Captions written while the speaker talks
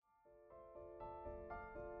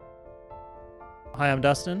Hi, I'm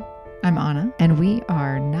Dustin. I'm Anna, and we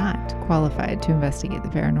are not qualified to investigate the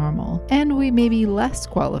paranormal, and we may be less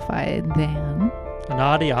qualified than... An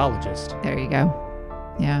audiologist. There you go.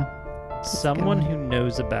 Yeah. Someone who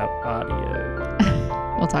knows about audio.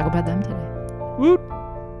 We'll talk about them today. Woot!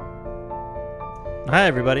 Hi,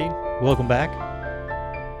 everybody. Welcome back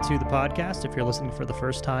to the podcast. If you're listening for the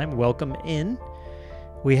first time, welcome in.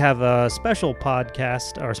 We have a special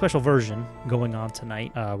podcast, or a special version going on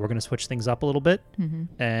tonight. We're going to switch things up a little bit,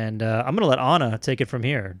 and I'm going to let Anna take it from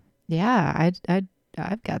here. Yeah,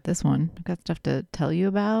 I've got this one. I've got stuff to tell you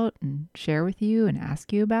about and share with you and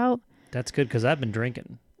ask you about. That's good, because I've been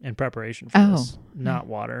drinking in preparation for this. Not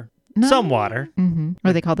water. No. Some water.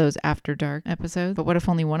 Or they call those after dark episodes. But what if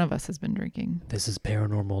only one of us has been drinking? This is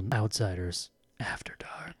Paranormal Outsiders After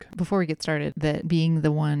Dark. Before we get started, that being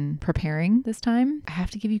the one preparing this time, I have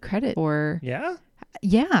to give you credit for... Yeah?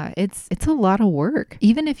 Yeah, it's a lot of work.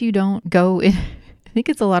 Even if you don't go in, I think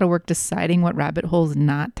it's a lot of work deciding what rabbit holes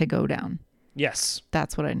not to go down. Yes.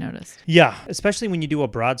 That's what I noticed. Yeah, especially when you do a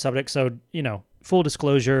broad subject. So, full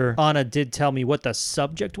disclosure, Anna did tell me what the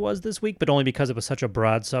subject was this week, but only because it was such a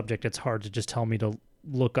broad subject, it's hard to just tell me to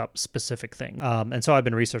look up specific things. And so I've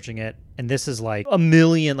been researching it, and this is like a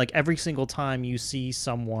million, like every single time you see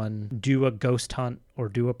someone do a ghost hunt or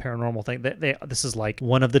do a paranormal thing, this is like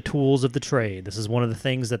one of the tools of the trade. This is one of the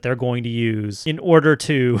things that they're going to use in order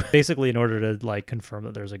to like confirm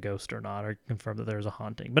that there's a ghost or not, or confirm that there's a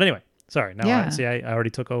haunting. But anyway. Sorry, now I already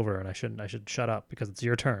took over, and I should shut up because it's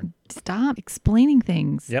your turn. Stop explaining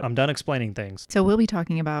things. Yep, I'm done explaining things. So we'll be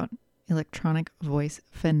talking about electronic voice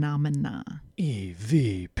phenomena.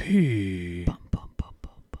 EVP. Bum, bum, bum,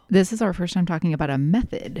 bum, bum. This is our first time talking about a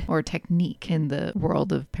method or technique in the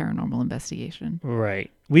world of paranormal investigation.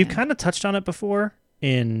 Right. We've kind of touched on it before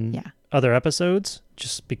in other episodes,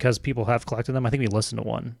 just because people have collected them. I think we listened to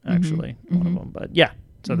one, actually, one of them. But yeah,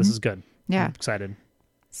 so this is good. Yeah. I'm excited.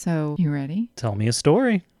 So, you ready? Tell me a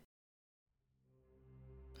story.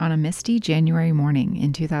 On a misty January morning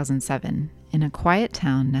in 2007, in a quiet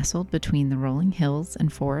town nestled between the rolling hills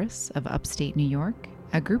and forests of upstate New York,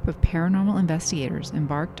 a group of paranormal investigators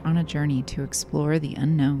embarked on a journey to explore the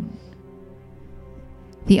unknown.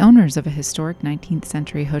 The owners of a historic 19th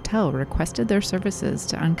century hotel requested their services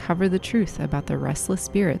to uncover the truth about the restless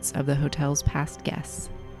spirits of the hotel's past guests.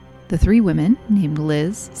 The three women, named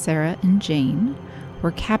Liz, Sarah, and Jane,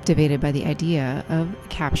 were captivated by the idea of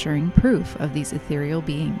capturing proof of these ethereal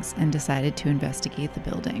beings and decided to investigate the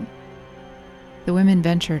building. The women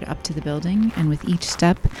ventured up to the building, and with each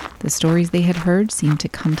step, the stories they had heard seemed to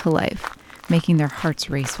come to life, making their hearts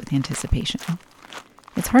race with anticipation.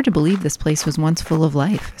 "It's hard to believe this place was once full of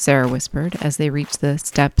life," Sarah whispered as they reached the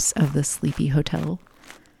steps of the sleepy hotel.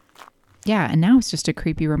 "Yeah, and now it's just a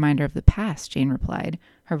creepy reminder of the past," Jane replied,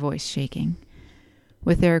 her voice shaking.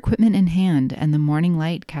 With their equipment in hand and the morning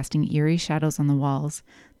light casting eerie shadows on the walls,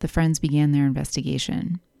 the friends began their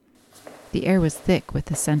investigation. The air was thick with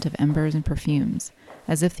the scent of embers and perfumes,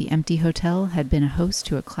 as if the empty hotel had been a host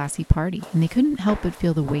to a classy party, and they couldn't help but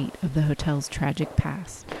feel the weight of the hotel's tragic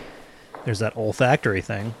past. There's that olfactory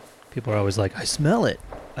thing. People are always like, I smell it.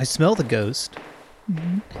 I smell the ghost.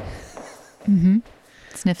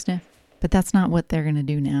 Sniff, sniff. But that's not what they're going to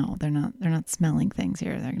do now. They're not smelling things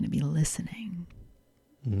here. They're going to be listening.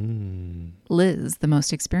 Liz, the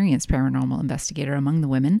most experienced paranormal investigator among the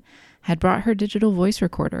women, had brought her digital voice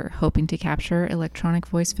recorder, hoping to capture electronic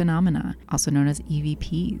voice phenomena, also known as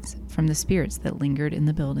EVPs, from the spirits that lingered in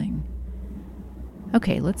the building.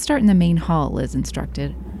 "Okay, let's start in the main hall," Liz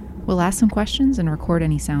instructed. "We'll ask some questions and record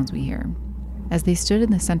any sounds we hear." As they stood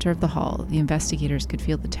in the center of the hall, the investigators could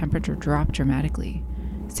feel the temperature drop dramatically.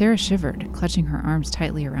 Sarah shivered, clutching her arms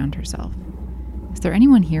tightly around herself. "Is there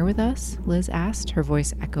anyone here with us?" Liz asked, her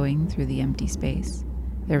voice echoing through the empty space.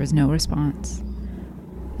 There was no response.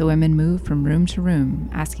 The women moved from room to room,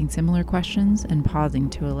 asking similar questions and pausing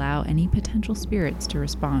to allow any potential spirits to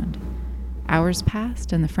respond. Hours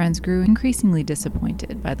passed, and the friends grew increasingly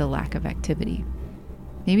disappointed by the lack of activity.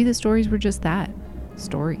 Maybe the stories were just that,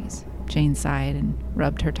 stories. Jane sighed and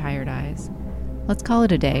rubbed her tired eyes. "Let's call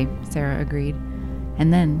it a day," Sarah agreed.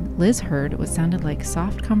 And then Liz heard what sounded like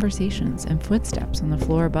soft conversations and footsteps on the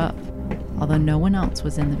floor above, although no one else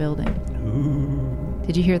was in the building. Ooh.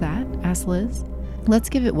 "Did you hear that?" asked Liz. "Let's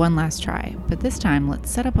give it one last try, but this time let's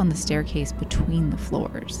set up on the staircase between the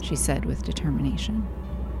floors," she said with determination.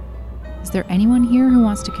 "Is there anyone here who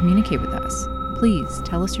wants to communicate with us? Please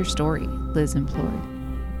tell us your story," Liz implored.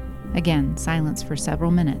 Again, silence for several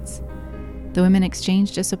minutes. The women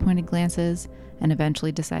exchanged disappointed glances and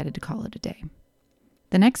eventually decided to call it a day.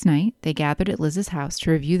 The next night, they gathered at Liz's house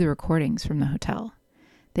to review the recordings from the hotel.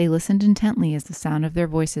 They listened intently as the sound of their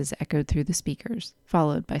voices echoed through the speakers,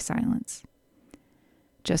 followed by silence.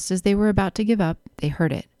 Just as they were about to give up, they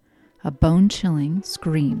heard it. A bone-chilling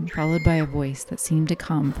scream, followed by a voice that seemed to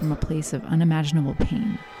come from a place of unimaginable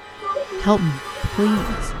pain. "Help me,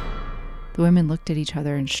 please." The women looked at each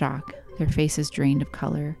other in shock, their faces drained of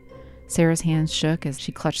color. Sarah's hands shook as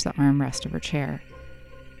she clutched the armrest of her chair.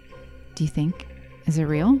 "Do you think? Is it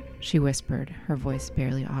real?" she whispered, her voice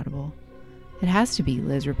barely audible. "It has to be,"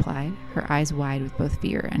 Liz replied, her eyes wide with both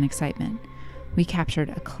fear and excitement. "We captured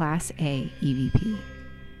a Class A EVP."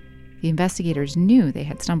 The investigators knew they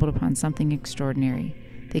had stumbled upon something extraordinary.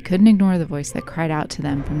 They couldn't ignore the voice that cried out to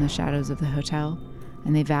them from the shadows of the hotel,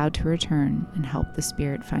 and they vowed to return and help the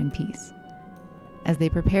spirit find peace. As they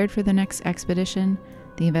prepared for the next expedition,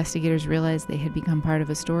 the investigators realized they had become part of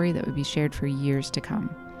a story that would be shared for years to come.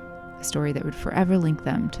 A story that would forever link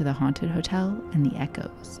them to the haunted hotel and the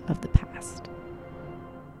echoes of the past.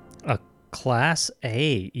 A Class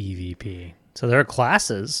A EVP. So there are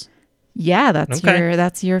classes. Yeah, that's Okay.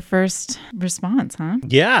 that's your first response, huh?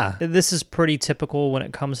 Yeah, this is pretty typical when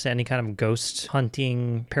it comes to any kind of ghost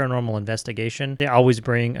hunting, paranormal investigation. They always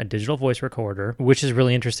bring a digital voice recorder, which is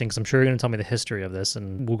really interesting because I'm sure you're going to tell me the history of this,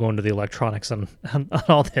 and we'll go into the electronics on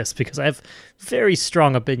all this because I have very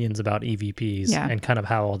strong opinions about EVPs and kind of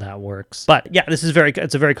how all that works. But yeah, it's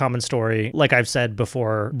a very common story. Like I've said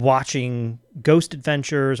before, watching Ghost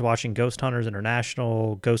Adventures, watching Ghost Hunters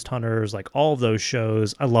International, Ghost Hunters, like all of those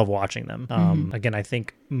shows, I love watching them. Again, I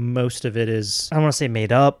think most of it is, I don't want to say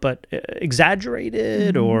made up, but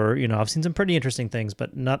exaggerated, or, I've seen some pretty interesting things,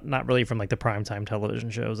 but not really from like the primetime television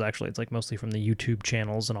shows. Actually, it's like mostly from the YouTube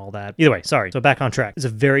channels and all that. Either way, sorry. So back on track. It's a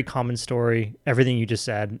very common story. Everything you just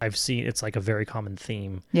said, I've seen, it's like a very common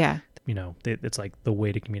theme. Yeah. It's like the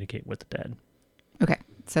way to communicate with the dead. Okay.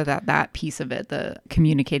 So that piece of it, the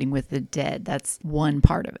communicating with the dead, that's one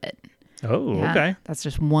part of it. Oh, Yeah, okay. That's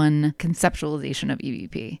just one conceptualization of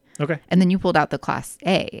EVP. Okay. And then you pulled out the Class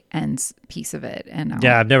A piece of it. And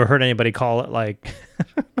yeah, I've never heard anybody call it like...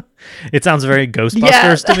 It sounds very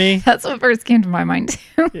Ghostbusters to me. That's what first came to my mind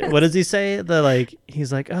too. What does he say?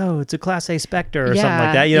 He's like, oh, it's a Class A Spectre or something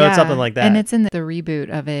like that. It's something like that. And it's in the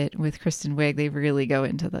reboot of it with Kristen Wiig. They really go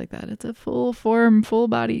into like that. It's a full form, full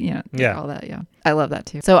body. All that. Yeah, I love that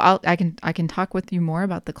too. So I can talk with you more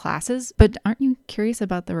about the classes, but aren't you curious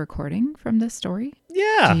about the recording from this story?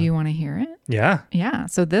 Yeah. Do you want to hear it? Yeah. Yeah.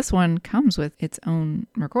 So this one comes with its own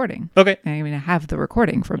recording. Okay. I'm going to have the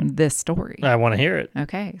recording from this story. I want to hear it.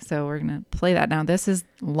 Okay. So we're going to play that now. This is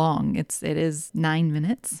long. It is 9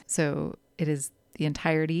 minutes. So it is the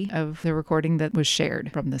entirety of the recording that was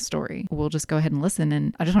shared from this story. We'll just go ahead and listen,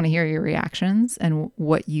 and I just want to hear your reactions, and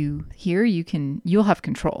what you hear, you'll have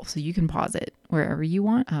control. So you can pause it wherever you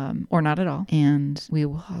want, or not at all. And we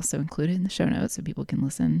will also include it in the show notes so people can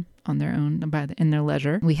listen on their own in their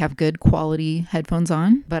leisure. We have good quality headphones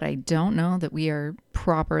on, but I don't know that we are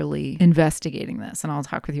properly investigating this. And I'll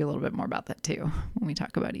talk with you a little bit more about that too when we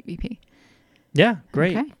talk about EVP. Yeah,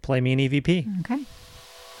 great. Okay. Play me an EVP. Okay.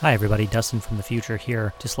 Hi everybody, Dustin from the future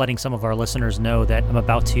here, just letting some of our listeners know that I'm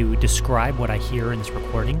about to describe what I hear in this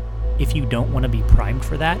recording. If you don't want to be primed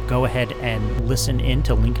for that, go ahead and listen in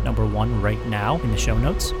to link number 1 right now in the show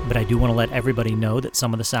notes. But I do want to let everybody know that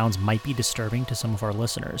some of the sounds might be disturbing to some of our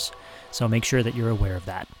listeners, so make sure that you're aware of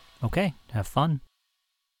that. Okay, have fun.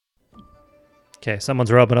 Okay,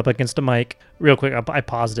 someone's rubbing up against a mic. Real quick, I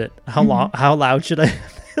paused it. How loud should I?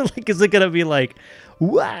 Is it gonna be like,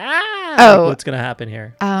 wow? Oh, what's gonna happen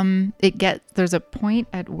here? There's a point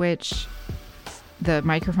at which the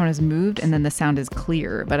microphone is moved and then the sound is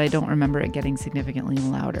clear, but I don't remember it getting significantly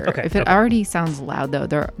louder. Okay. If it already sounds loud though,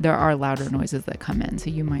 there are louder noises that come in, so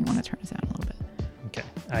you might want to turn it down a little bit. Okay,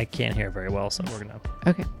 I can't hear very well, so we're gonna.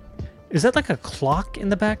 Okay. Is that like a clock in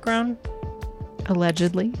the background?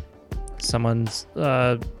 Allegedly. Someone's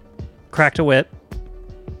cracked a whip.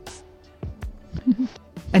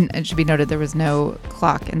 And it should be noted there was no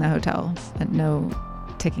clock in the hotel, and no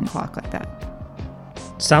ticking clock like that.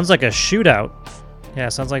 Sounds like a shootout. Yeah,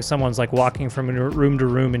 sounds like someone's like walking from room to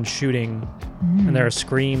room and shooting. And there are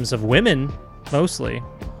screams of women, mostly,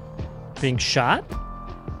 being shot.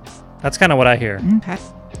 That's kind of what I hear. Okay.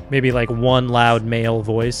 Maybe like one loud male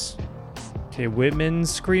voice. Okay, women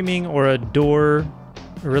screaming, or a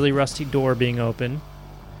really rusty door being open.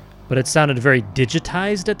 But it sounded very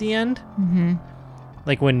digitized at the end. Mm-hmm.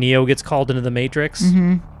 Like when Neo gets called into the Matrix.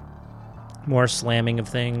 Mm-hmm. More slamming of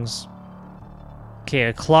things. Okay,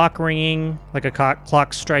 a clock ringing, like a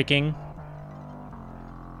clock striking.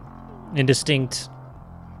 Indistinct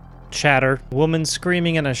chatter. Woman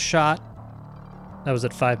screaming and a shot. That was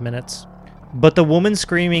at 5 minutes. But the woman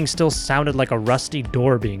screaming still sounded like a rusty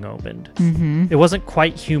door being opened. Mm-hmm. It wasn't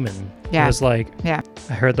quite human. Yeah. It was like, yeah.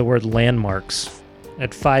 I heard the word landmarks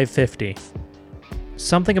at 5:50.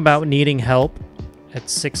 Something about needing help at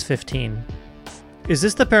 6:15. Is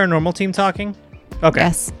this the paranormal team talking?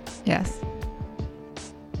 Okay. Yes.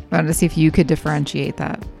 I wanted to see if you could differentiate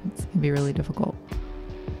that. It's going to be really difficult.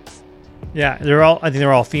 Yeah, I think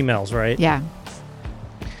they're all females, right? Yeah.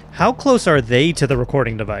 How close are they to the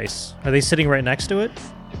recording device? Are they sitting right next to it?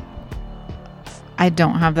 I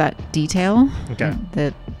don't have that detail. Okay.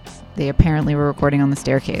 That they apparently were recording on the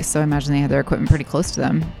staircase, so I imagine they had their equipment pretty close to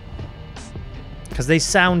them. Because they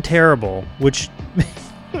sound terrible, which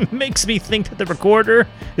makes me think that the recorder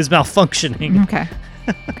is malfunctioning. Okay.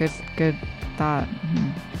 Good thought. Mm-hmm.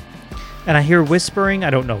 And I hear whispering. I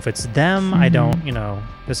don't know if it's them. Mm-hmm. I don't,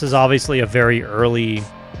 this is obviously a very early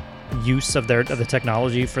use of the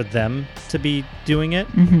technology for them to be doing it.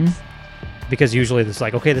 Mm-hmm. Because usually it's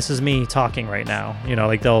like, okay, this is me talking right now.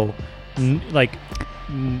 They'll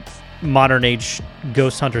modern age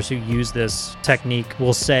ghost hunters who use this technique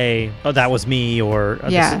will say, "Oh, that was me," or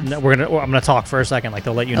yeah. I'm gonna talk for a second. Like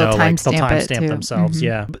they'll let you know, like they'll timestamp themselves.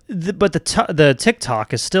 Mm-hmm. Yeah, but the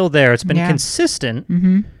TikTok is still there. It's been consistent,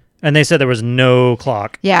 and they said there was no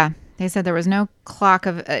clock. Yeah, they said there was no clock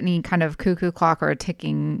of any kind of cuckoo clock or a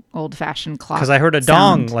ticking old-fashioned clock. Because I heard a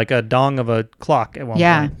dong, like a dong of a clock at one point.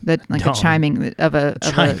 Yeah, like a chiming of a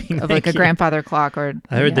grandfather clock, or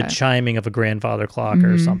I heard the chiming of a grandfather clock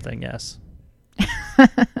or something. Yes. I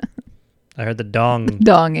heard the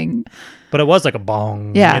donging, but it was like a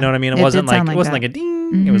bong. Yeah, you know what I mean. It wasn't like a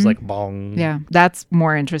ding. Mm-hmm. It was like bong. Yeah, that's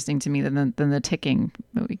more interesting to me than the ticking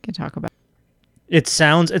that we could talk about. It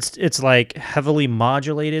sounds it's like heavily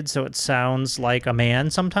modulated, so it sounds like a man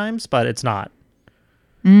sometimes, but it's not.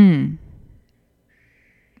 I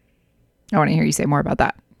want to hear you say more about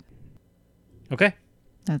that. Okay.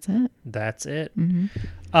 That's it.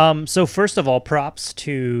 Mm-hmm. So first of all, props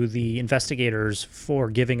to the investigators for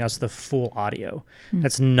giving us the full audio.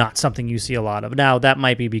 That's not something you see a lot of. Now, that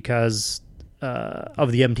might be because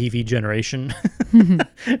of the MTV generation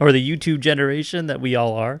or the YouTube generation that we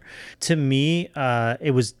all are. To me,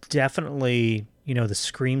 it was definitely, the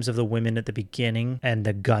screams of the women at the beginning and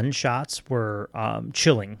the gunshots were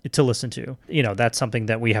chilling to listen to. That's something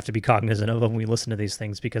that we have to be cognizant of when we listen to these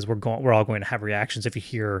things, because we're all going to have reactions. If you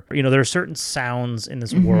hear, there are certain sounds in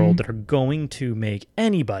this world that are going to make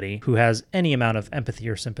anybody who has any amount of empathy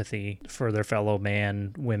or sympathy for their fellow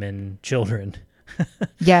man, women, children,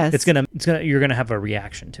 yes, you're gonna have a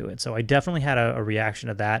reaction to it. So I definitely had a reaction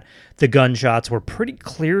to that. The gunshots were pretty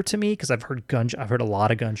clear to me because I've heard a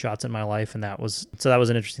lot of gunshots in my life, and that was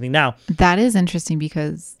an interesting thing. Now that is interesting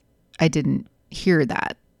because I didn't hear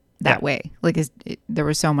that way. Like there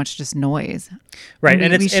was so much just noise, right?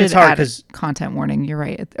 And it's hard because content warning. You're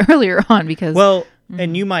right earlier on because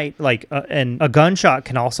and you might and a gunshot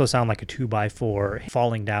can also sound like a 2x4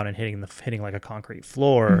 falling down and hitting like a concrete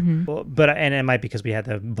floor. But it might be because we had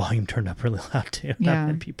the volume turned up really loud too. Yeah. That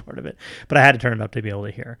might be part of it. But I had to turn it up to be able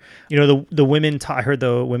to hear. The women. I heard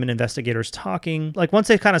the women investigators talking. Like once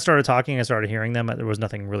they kind of started talking, I started hearing them. There was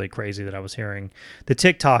nothing really crazy that I was hearing. The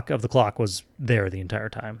tick-tock of the clock was there the entire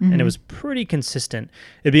time, and it was pretty consistent.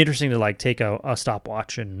 It'd be interesting to take a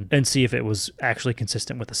stopwatch and see if it was actually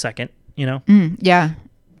consistent with the second. Yeah.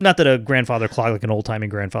 Not that a grandfather clock, like an old-timey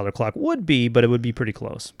grandfather clock would be, but it would be pretty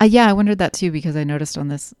close. Yeah, I wondered that too, because I noticed on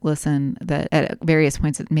this listen that at various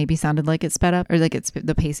points it maybe sounded like it sped up, or like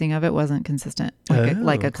the pacing of it wasn't consistent,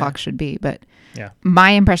 like a clock should be. But yeah,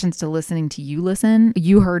 my impressions to listening to you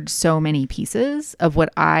you heard so many pieces of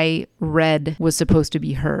what I read was supposed to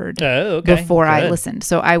be heard before I listened.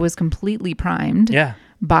 So I was completely primed. Yeah.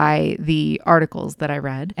 By the articles that I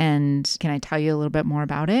read. And can I tell you a little bit more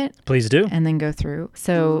about it? Please do. And then go through.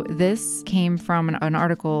 So this came from an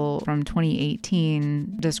article from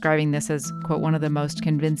 2018 describing this as, quote, one of the most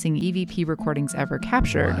convincing EVP recordings ever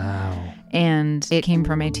captured. Wow. And it came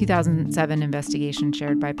from a 2007 investigation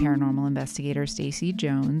shared by paranormal investigator Stacy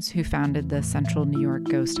Jones, who founded the Central New York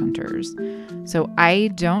Ghost Hunters. So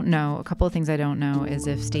I don't know, a couple of things I don't know is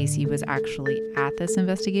if Stacy was actually at this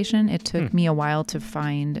investigation. It took me a while to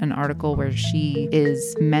find an article where she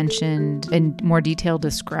is mentioned in more detail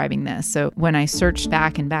describing this. So when I searched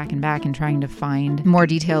back and trying to find more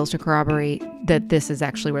details to corroborate that this is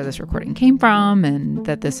actually where this recording came from and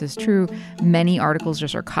that this is true. Many articles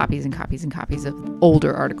just are copies and copies and copies of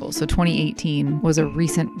older articles. So 2018 was a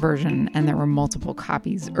recent version and there were multiple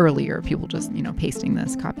copies earlier. People just, pasting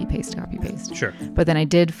this, copy, paste, copy, paste. Sure. But then I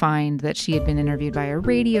did find that she had been interviewed by a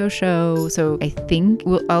radio show. So I think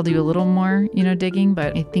I'll do a little more, digging,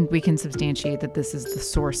 but I think we can substantiate that this is the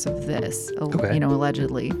source of this, Okay.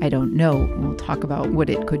 Allegedly. I don't know. We'll talk about what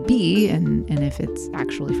it could be and if it's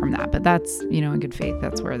actually from that. But that's, in good faith,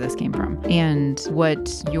 that's where this came from. And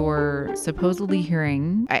what you're supposedly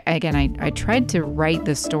hearing, I tried to write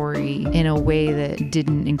the story in a way that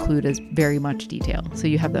didn't include as very much detail. So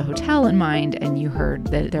you have the hotel in mind and you heard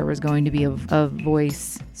that there was going to be a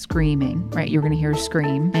voice screaming, right? You were going to hear a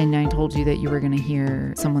scream. And I told you that you were going to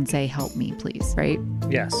hear someone say, "Help me, please," right?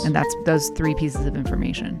 Yes. And that's those 3 pieces of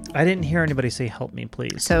information. I didn't hear anybody say, "Help me,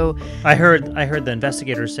 please." So I heard the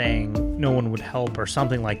investigators saying no one would help or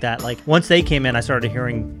something like that. Like once they came in, I started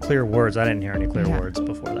hearing clear words. I didn't hear any clear words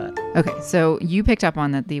before that. Okay, so you picked up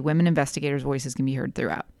on that the women investigators' voices can be heard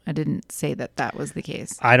throughout. I didn't say that was the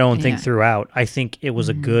case. I don't think throughout. I think it was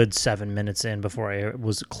a good 7 minutes in before I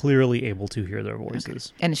was clearly able to hear their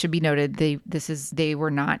voices. Okay. And it should be noted they were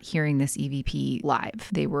not hearing this EVP live.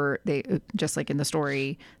 They just like in the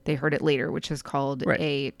story, they heard it later, which is called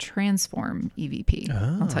a transform EVP.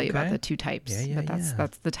 I'll tell you about the 2 types. Yeah,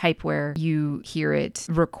 that's the type where you hear it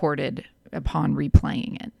recorded upon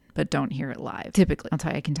replaying it, but don't hear it live. Typically,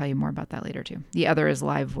 I can tell you more about that later too. The other is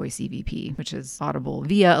live voice EVP, which is audible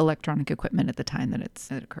via electronic equipment at the time that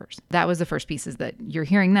it occurs. That was the first piece, is that you're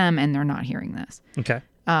hearing them and they're not hearing this. Okay.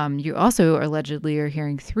 You also allegedly are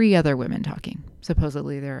hearing 3 other women talking.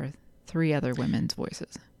 Supposedly there are 3 other women's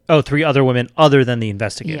voices. Oh, 3 other women other than the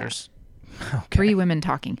investigators. Yeah. Okay. 3 women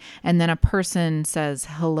talking. And then a person says,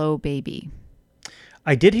 "Hello, baby."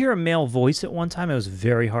 I did hear a male voice at one time. It was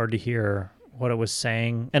very hard to hear what it was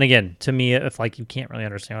saying. And again, to me, if you can't really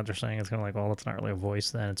understand what they're saying, it's kind of like, well, it's not really a voice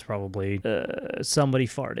then. It's probably somebody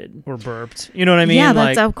farted or burped. You know what I mean? Yeah,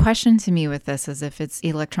 that's a question to me with this, as if it's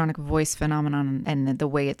electronic voice phenomenon and the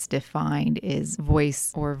way it's defined is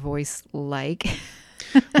voice or voice-like.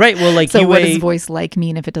 Right. Well, like so UA, what does voice-like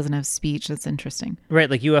mean if it doesn't have speech? That's interesting. Right.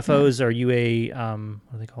 Like UFOs or UA,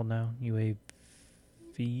 what are they called now? UAVs?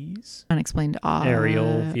 Unexplained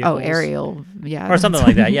aerial vehicles. Oh, aerial, yeah. Or something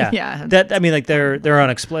like that, yeah. Yeah. That, I mean, like they're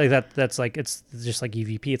unexplained. That's like, it's just like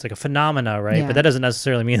EVP. It's like a phenomena, right? Yeah. But that doesn't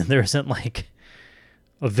necessarily mean that there isn't like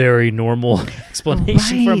a very normal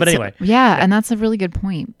explanation for it. But anyway. So, yeah, and that's a really good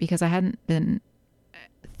point, because I hadn't been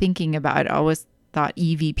thinking about it. I always thought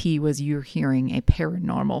EVP was you're hearing a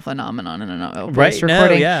paranormal phenomenon in a voice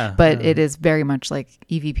recording. No, yeah. But it is very much like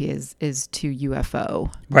EVP is to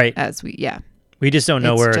UFO. Right. We just don't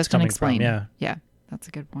know where it's coming unexplained. from. Yeah. Yeah, that's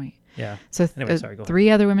a good point. Yeah. So anyway, sorry, go ahead. 3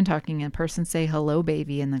 other women talking, a person say, "Hello,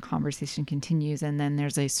 baby," and the conversation continues. And then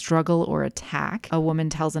there's a struggle or attack. A woman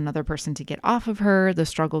tells another person to get off of her. The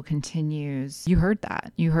struggle continues. You heard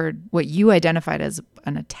that. You heard what you identified as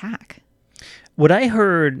an attack. What I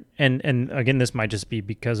heard, and again, this might just be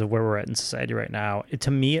because of where we're at in society right now, to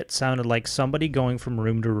me it sounded like somebody going from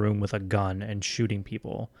room to room with a gun and shooting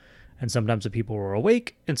people. And sometimes the people were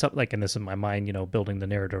awake, and and this is my mind, building the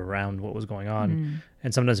narrative around what was going on.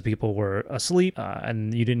 And sometimes the people were asleep,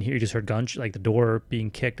 and you didn't hear, you just heard like the door being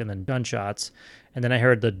kicked and then gunshots. And then I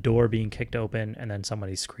heard the door being kicked open and then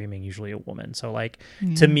somebody screaming, usually a woman. So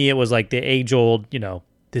to me, it was like the age old,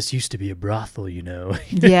 this used to be a brothel,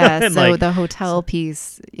 Yeah, so the hotel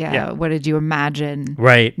piece, what did you imagine?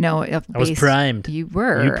 Right. No, I was primed. You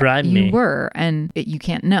were. You primed me. You were. And you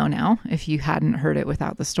can't know now if you hadn't heard it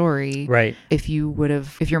without the story. Right. If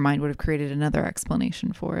your mind would have created another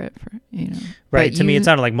explanation for it. Right. To me, it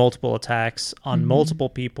sounded like multiple attacks on multiple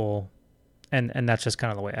people. And that's just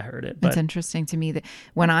kind of the way I heard it. But it's interesting to me that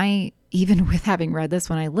even with having read this,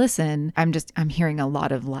 when I listen, I'm hearing a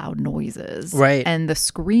lot of loud noises. Right. And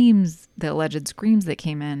the alleged screams that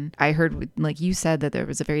came in, I heard, like you said, that there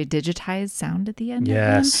was a very digitized sound at the end.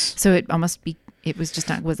 Yes. So it almost it was just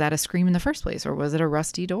not, was that a scream in the first place, or was it a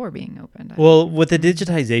rusty door being opened? Well, with the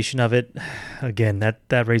digitization of it, again,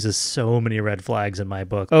 that raises so many red flags in my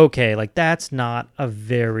book. Okay, like that's not a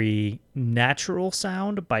very natural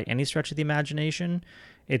sound by any stretch of the imagination.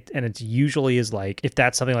 It usually is like, if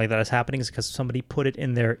that's something like that is happening, it's because somebody put it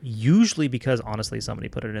in there. Usually because honestly somebody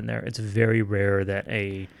put it in there. It's very rare that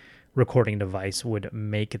a recording device would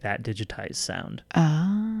make that digitized sound.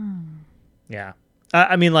 Oh. Yeah.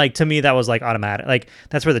 I mean, like, to me, that was like automatic. Like,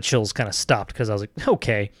 that's where the chills kind of stopped, because I was like,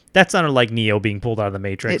 okay, that sounded like Neo being pulled out of the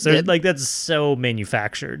Matrix. Like, that's so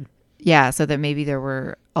manufactured. Yeah, so that maybe there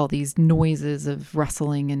were all these noises of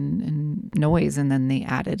rustling and noise, and then they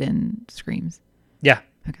added in screams. Yeah.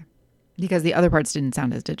 Okay. Because the other parts didn't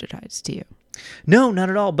sound as digitized to you. No, not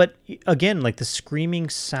at all. But again, like the screaming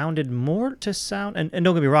sounded more to sound, and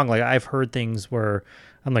don't get me wrong, like I've heard things where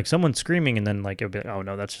I'm like, someone's screaming, and then like it would be like, oh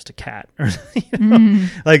no, that's just a cat. Or,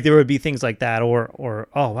 like there would be things like that, or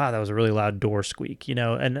oh wow, that was a really loud door squeak,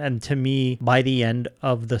 and to me, by the end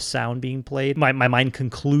of the sound being played, my mind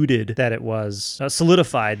concluded that it was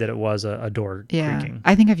solidified that it was a door creaking.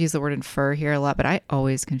 I think I've used the word infer here a lot, but I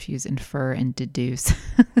always confuse infer and deduce.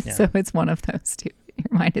 So it's one of those two.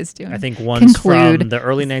 Your mind is doing. I think one's from the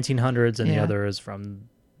early 1900s and the other is from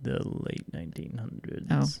the late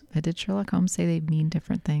 1900s. Oh, did Sherlock Holmes say they mean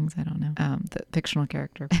different things? I don't know. The fictional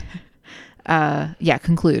character.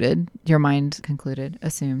 Concluded. Your mind concluded,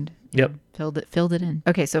 assumed. Yep. Filled it in.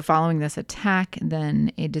 Okay, so following this attack,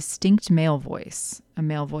 then a distinct male voice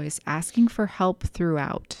asking for help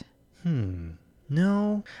throughout.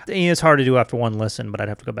 No. It's hard to do after one listen, but I'd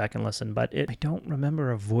have to go back and listen. But I don't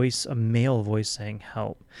remember a male voice saying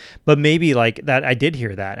help. But maybe like that, I did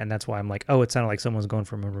hear that. And that's why I'm like, oh, it sounded like someone's going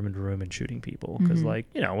from room to room and shooting people. Because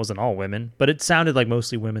it wasn't all women, but it sounded like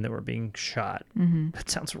mostly women that were being shot. That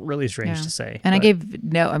sounds really strange to say. And I gave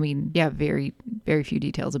very, very few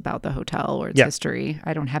details about the hotel or its history.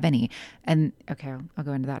 I don't have any. And okay, I'll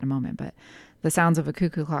go into that in a moment. But the sounds of a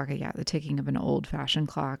cuckoo clock, the ticking of an old-fashioned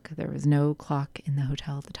clock. There was no clock in the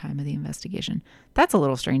hotel at the time of the investigation. That's a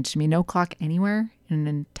little strange to me. No clock anywhere in an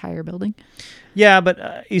entire building. Yeah,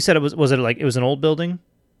 but you said it was an old building?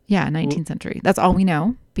 Yeah, 19th century. That's all we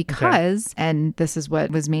know because, and this is what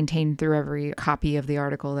was maintained through every copy of the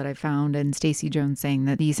article that I found, and Stacey Jones saying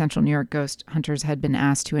that the Central New York ghost hunters had been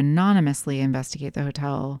asked to anonymously investigate the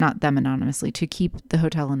hotel, not them anonymously, to keep the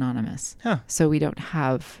hotel anonymous. Huh. So we don't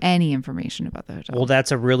have any information about the hotel. Well,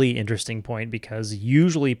 that's a really interesting point because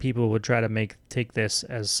usually people would try to take this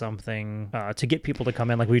as something to get people to come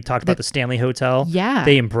in. Like we talked about the Stanley Hotel. Yeah.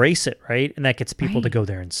 They embrace it, right? And that gets people to go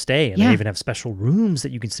there and stay. And they even have special rooms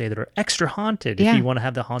that you can stay that are extra haunted if you want to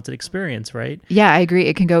have the haunted experience, right? Yeah, I agree.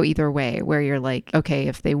 It can go either way where you're like, okay,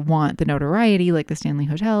 if they want the notoriety like the Stanley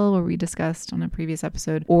Hotel where we discussed on a previous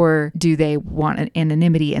episode, or do they want an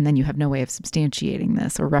anonymity and then you have no way of substantiating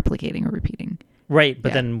this or replicating or repeating? Right.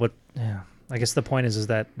 But then I guess the point is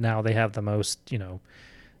that now they have the most,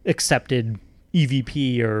 accepted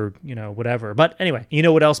EVP or, whatever. But anyway, you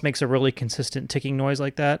know what else makes a really consistent ticking noise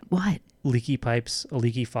like that? What? Leaky pipes, a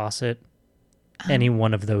leaky faucet. Any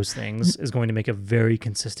one of those things is going to make a very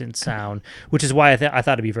consistent sound, which is why I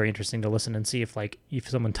thought it'd be very interesting to listen and see if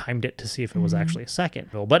someone timed it to see if it was actually a second.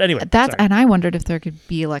 But anyway, and I wondered if there could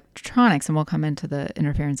be electronics, and we'll come into the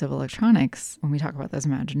interference of electronics when we talk about this,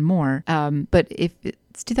 imagine more. But if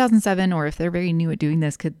it's 2007, or if they're very new at doing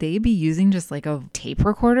this, could they be using just like a tape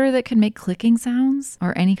recorder that can make clicking sounds,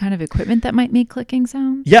 or any kind of equipment that might make clicking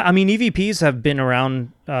sounds? Yeah, I mean EVPs have been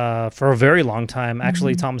around for a very long time.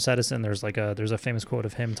 Actually, Thomas Edison, there's a famous quote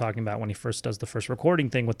of him talking about when he first does the first recording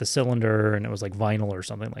thing with the cylinder, and it was like vinyl or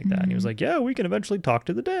something like that. And he was like, yeah, we can eventually talk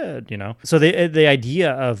to the dead, So the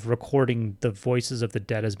idea of recording the voices of the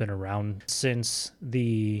dead has been around since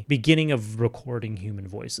the beginning of recording human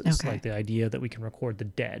voices. Okay. Like the idea that we can record the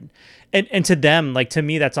dead. And to them, like to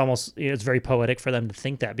me, that's almost, it's very poetic for them to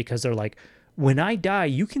think that, because they're like, when I die,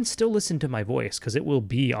 you can still listen to my voice because it will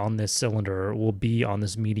be on this cylinder, or it will be on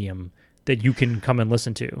this medium that you can come and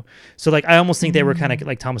listen to. So like, I almost think they were kind of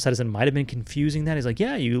like Thomas Edison might have been confusing that. He's like,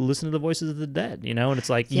 yeah, you listen to the voices of the dead, and it's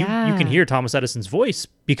like, you can hear Thomas Edison's voice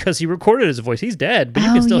because he recorded his voice. He's dead, but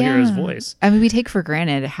you can still hear his voice. I mean, we take for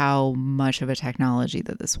granted how much of a technology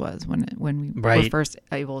that this was when we were first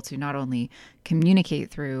able to not only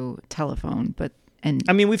communicate through telephone, but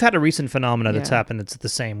I mean, we've had a recent phenomena that's happened that's the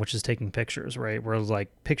same, which is taking pictures, right? Where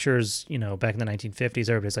like pictures, back in the 1950s,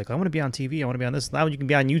 everybody's like, I want to be on TV, I want to be on this. Now you can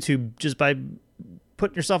be on YouTube just by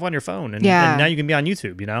putting yourself on your phone. And now you can be on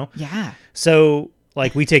YouTube, Yeah. So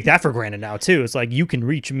like we take that for granted now too. It's like you can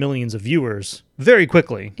reach millions of viewers very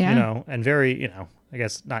quickly, and very, I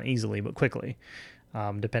guess not easily, but quickly.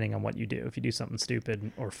 Depending on what you do. If you do something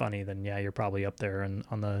stupid or funny, then you're probably up there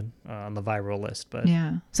on the viral list. But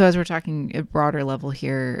so as we're talking at broader level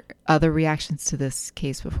here, other reactions to this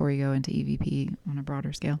case before we go into EVP on a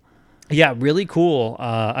broader scale? Yeah, really cool.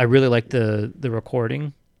 I really like the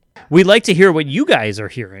recording. We'd like to hear what you guys are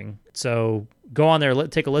hearing. So go on there,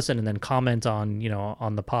 take a listen, and then comment on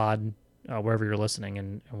on the pod wherever you're listening,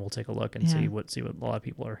 and we'll take a look and see what a lot of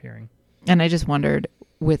people are hearing. And I just wondered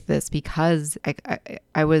with this, because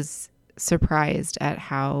I was surprised at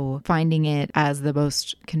how finding it as the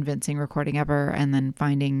most convincing recording ever, and then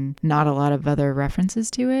finding not a lot of other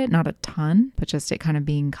references to it, not a ton, but just it kind of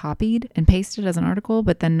being copied and pasted as an article,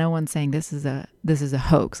 but then no one's saying this is a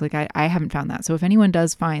hoax. Like I haven't found that. So if anyone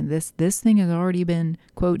does find this thing has already been,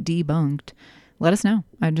 quote, debunked, let us know.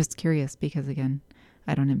 I'm just curious because, again,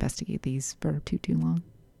 I don't investigate these for too long.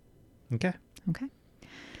 Okay.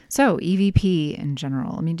 So EVP in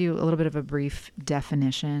general, let me do a little bit of a brief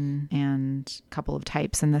definition and a couple of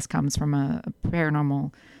types. And this comes from a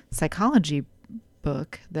paranormal psychology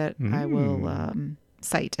book that I will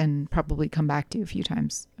cite and probably come back to a few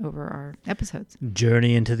times over our episodes.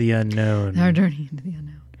 Journey into the unknown. Our journey into the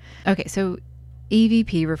unknown. Okay, so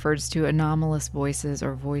EVP refers to anomalous voices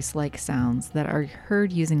or voice-like sounds that are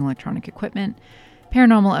heard using electronic equipment.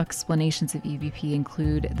 Paranormal explanations of EVP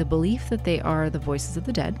include the belief that they are the voices of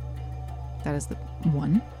the dead. That is the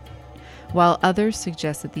one. While others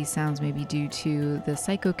suggest that these sounds may be due to the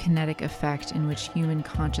psychokinetic effect in which human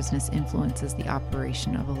consciousness influences the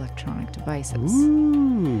operation of electronic devices.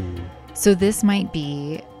 Ooh. So this might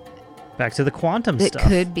be... Back to the quantum it stuff. It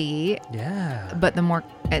could be. Yeah. But the more...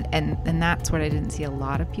 And that's what I didn't see a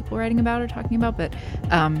lot of people writing about or talking about, but...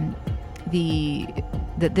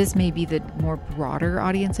 that this may be the more broader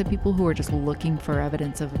audience of people who are just looking for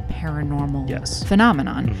evidence of a paranormal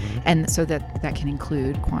phenomenon. Mm-hmm. And so that can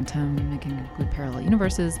include quantum, it can include parallel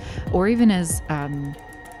universes, or even as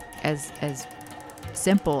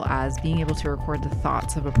simple as being able to record the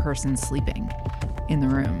thoughts of a person sleeping in the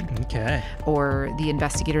room. Okay. Or the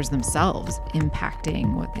investigators themselves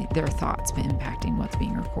impacting their thoughts, impacting what's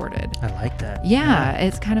being recorded. I like that. Yeah,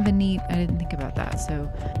 it's kind of a neat, I didn't think about that. So,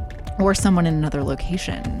 or someone in another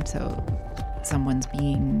location. So someone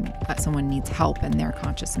needs help and their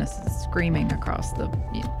consciousness is screaming across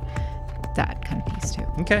that kind of piece too.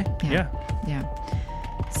 Okay. Yeah.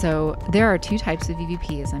 So there are two types of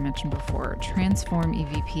EVP, as I mentioned before. Transform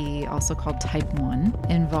EVP, also called Type 1,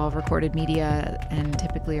 involve recorded media and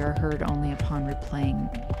typically are heard only upon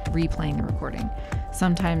replaying the recording.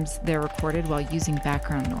 Sometimes they're recorded while using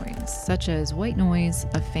background noise, such as white noise,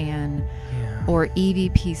 a fan, or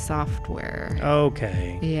EVP software.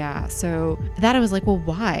 Okay. Yeah, so that I was like, well,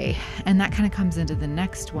 why? And that kind of comes into the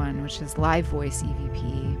next one, which is live voice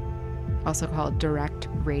EVP, also called direct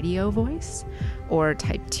radio voice, or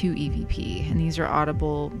Type 2 EVP. And these are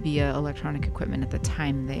audible via electronic equipment at the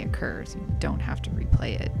time they occur, so you don't have to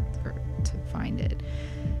replay it or to find it.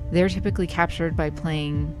 They're typically captured by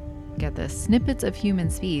playing, get this, snippets of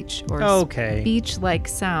human speech or speech-like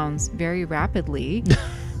sounds very rapidly,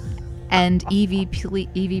 and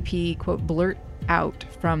EVP, quote, blurt out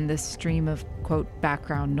from this stream of, quote,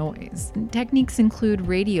 background noise. Techniques include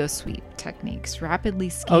radio sweep techniques, rapidly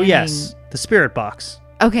scanning... Oh, yes. The spirit box.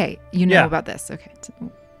 Okay. You know about this. Okay.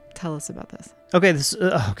 Tell us about this. Okay.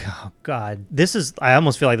 Oh, God. I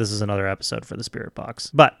almost feel like this is another episode for the spirit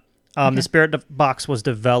box. But the spirit box was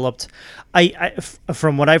developed,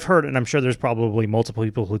 from what I've heard, and I'm sure there's probably multiple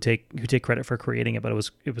people who take credit for creating it, but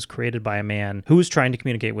it was created by a man who was trying to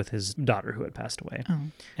communicate with his daughter who had passed away. Oh.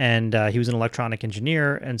 And he was an electronic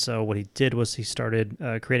engineer, and so what he did was he started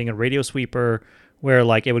creating a radio sweeper where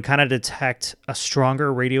like it would kind of detect a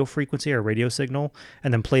stronger radio frequency or radio signal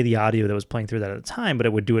and then play the audio that was playing through that at the time, but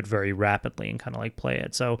it would do it very rapidly and kind of like play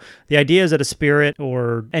it. So the idea is that a spirit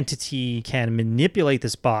or entity can manipulate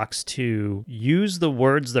this box to use the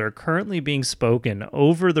words that are currently being spoken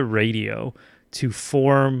over the radio to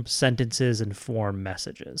form sentences and form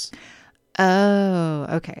messages. Oh,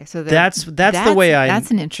 okay. So that's the way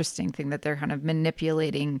that's an interesting thing that they're kind of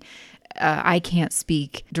manipulating. I can't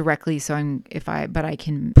speak directly, but I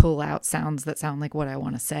can pull out sounds that sound like what I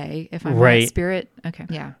want to say if I'm a spirit. Okay.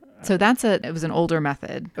 Yeah. So it was an older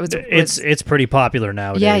method. It's pretty popular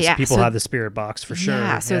nowadays. Yeah. People have the spirit box for sure.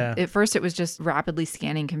 Yeah. So at first it was just rapidly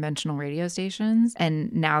scanning conventional radio stations,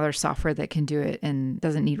 and now there's software that can do it and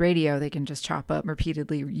doesn't need radio. They can just chop up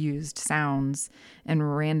repeatedly used sounds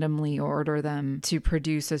and randomly order them to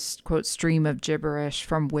produce a, quote, stream of gibberish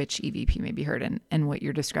from which EVP may be heard. And what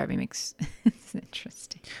you're describing makes it's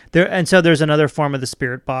interesting. So there's another form of the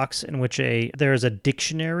spirit box in which there's a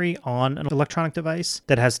dictionary on an electronic device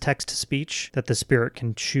that has text-to-speech that the spirit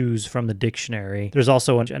can choose from the dictionary. There's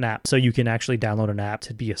also an app, so you can actually download an app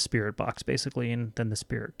to be a spirit box, basically, and then the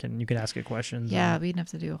spirit you can ask it questions. Yeah, we'd have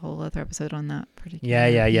to do a whole other episode on that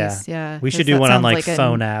particular piece. Yeah. We should do one on like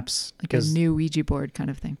phone apps. Like a new Ouija board kind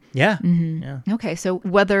of thing. Yeah. Mm-hmm. Yeah. Okay, so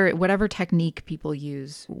whatever technique people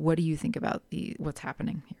use, what do you think about what's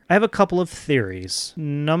happening here? I have a couple of theories.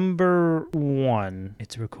 Number one,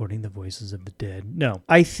 it's recording the voices of the dead. No.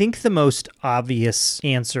 I think the most obvious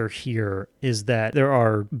answer answer here is that there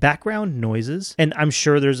are background noises, and I'm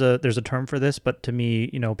sure there's a term for this, but to me,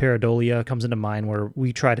 pareidolia comes into mind, where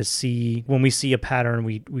we try to see, when we see a pattern,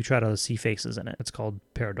 we try to see faces in it. It's called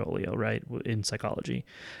pareidolia, right, in psychology.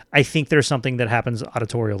 I think there's something that happens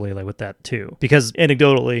auditorially with that too, because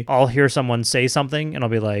anecdotally, I'll hear someone say something and I'll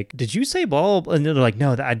be like, did you say blah, blah? And they're like,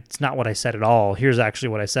 no, that's not what I said at all. Here's actually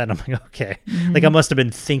what I said. And I'm like, okay. Like I must have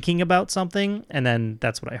been thinking about something, and then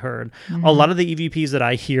that's what I heard. A lot of the EVPs that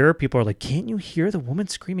I hear, people are like, can't you hear the woman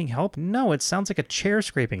screaming help? No, it sounds like a chair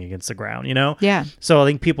scraping against the ground, Yeah. So I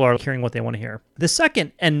think people are hearing what they want to hear. The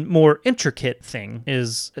second and more intricate thing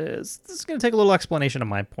is this is going to take a little explanation of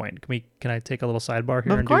my point. Can I take a little sidebar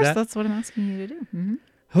here and do that? Of course, that's what I'm asking you to do. Mm-hmm.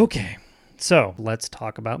 Okay. So let's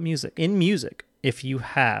talk about music. In music, if you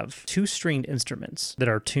have two stringed instruments that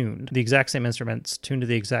are tuned, the exact same instruments tuned to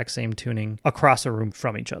the exact same tuning across a room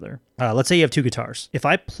from each other. Let's say you have two guitars. If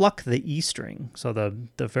I pluck the E string, so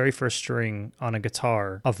the very first string on a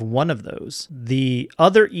guitar of one of those, the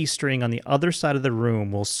other E string on the other side of the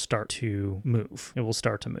room will start to move. It will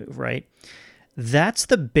start to move, right? That's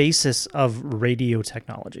the basis of radio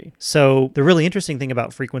technology. So the really interesting thing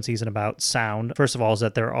about frequencies and about sound, first of all, is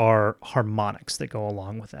that there are harmonics that go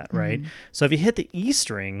along with that, right? So if you hit the E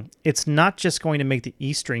string, it's not just going to make the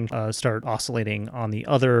E string start oscillating on the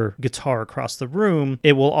other guitar across the room.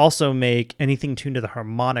 It will also make anything tuned to the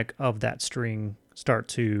harmonic of that string start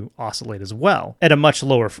to oscillate as well at a much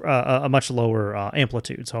lower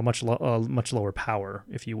amplitude, so a much lower power,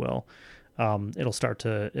 if you will. It'll start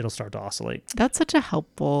to oscillate. That's such a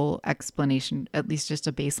helpful explanation, at least just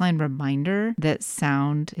a baseline reminder that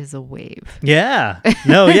sound is a wave. Yeah.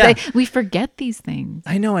 No, yeah. We forget these things.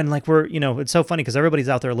 I know. And like it's so funny because everybody's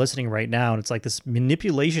out there listening right now, and it's like this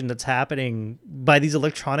manipulation that's happening by these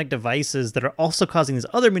electronic devices that are also causing these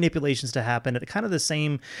other manipulations to happen at kind of the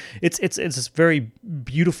same, it's this very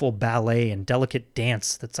beautiful ballet and delicate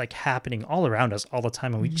dance that's like happening all around us all the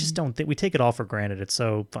time. And we just don't think, we take it all for granted. It's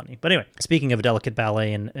so funny. But anyway, speaking of a delicate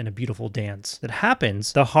ballet and a beautiful dance that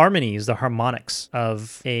happens, the harmonies, the harmonics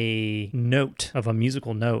of a note, of a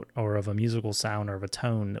musical note or of a musical sound or of a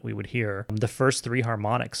tone that we would hear, the first three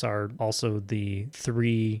harmonics are also the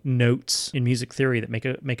three notes in music theory that make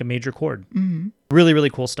a major chord. Really, really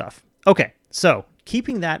cool stuff. Okay, so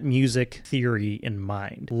keeping that music theory in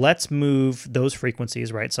mind, let's move those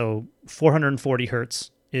frequencies, right? So 440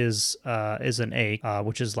 hertz is an A,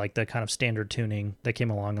 which is like the kind of standard tuning that came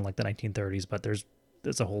along in like the 1930s, but there's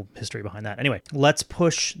a whole history behind that. Anyway, let's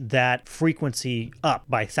push that frequency up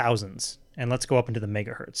by thousands, and let's go up into the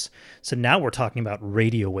megahertz. So now we're talking about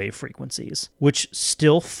radio wave frequencies, which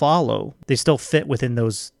still follow. They still fit within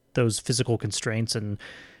those physical constraints. And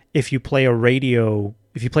if you play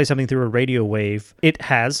something through a radio wave, it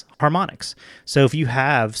has harmonics. So if you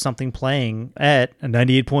have something playing at a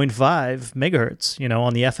 98.5 megahertz,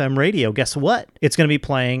 on the FM radio, guess what? It's going to be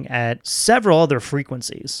playing at several other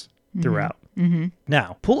frequencies throughout.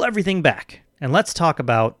 Now, pull everything back and let's talk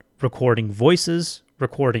about recording voices,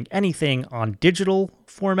 recording anything on digital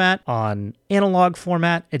format, on analog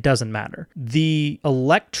format, it doesn't matter. The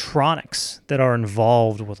electronics that are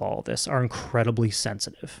involved with all this are incredibly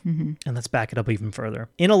sensitive. And let's back it up even further.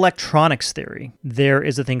 In electronics theory, there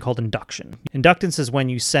is a thing called induction. Inductance is when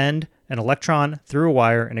you send an electron through a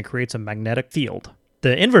wire and it creates a magnetic field.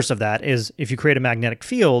 The inverse of that is if you create a magnetic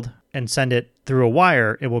field and send it through a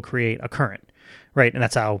wire, it will create a current, right? And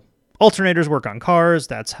that's how alternators work on cars.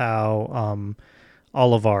 That's how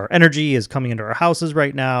all of our energy is coming into our houses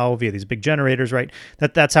right now via these big generators, right?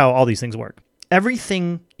 That's how all these things work.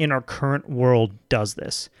 Everything in our current world does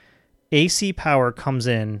this. AC power comes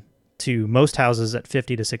in to most houses at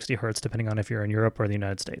 50 to 60 hertz, depending on if you're in Europe or the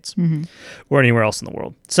United States or anywhere else in the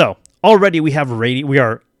world. So already we have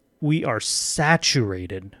we are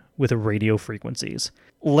saturated with radio frequencies.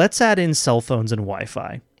 Let's add in cell phones and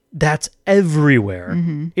Wi-Fi. That's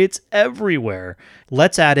everywhere. It's everywhere.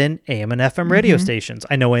 Let's add in AM and FM radio stations.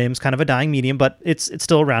 I know AM's kind of a dying medium, but it's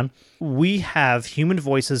still around. We have human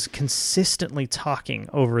voices consistently talking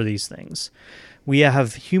over these things. We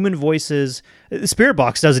have human voices. The Spirit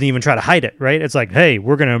Box doesn't even try to hide it, right? It's like, hey,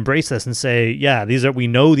 we're going to embrace this and say, yeah, we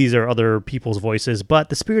know these are other people's voices, but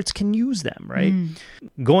the spirits can use them, right?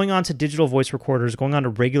 Going on to digital voice recorders, going on to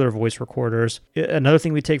regular voice recorders. Another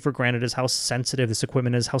thing we take for granted is how sensitive this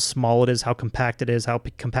equipment is, how small it is, how compact it is, how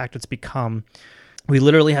compact it's become. We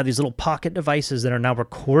literally have these little pocket devices that are now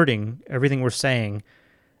recording everything we're saying.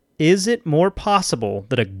 Is it more possible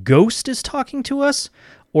that a ghost is talking to us,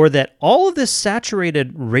 or that all of this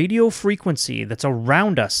saturated radio frequency that's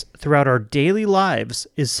around us throughout our daily lives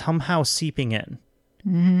is somehow seeping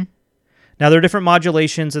in? Now there are different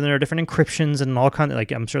modulations and there are different encryptions and all kinds of,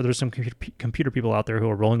 like, I'm sure there's some computer people out there who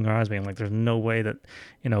are rolling their eyes being like, there's no way that,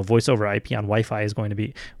 voice over IP on Wi-Fi is going to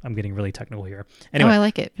be, I'm getting really technical here. Anyway. I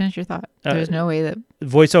like it. Finish your thought. There's no way that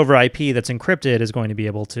voice over IP that's encrypted is going to be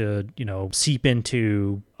able to, seep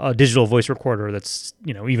into a digital voice recorder that's,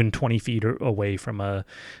 even 20 feet away from a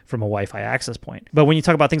Wi-Fi access point. But when you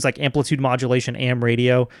talk about things like amplitude modulation, AM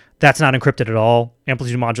radio, that's not encrypted at all.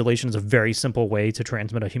 Amplitude modulation is a very simple way to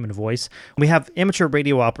transmit a human voice. We have amateur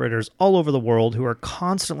radio operators all over the world who are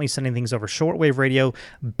constantly sending things over shortwave radio,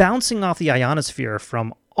 bouncing off the ionosphere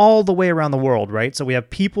from all the way around the world, right? So we have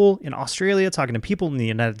people in Australia talking to people in the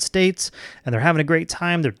United States, and they're having a great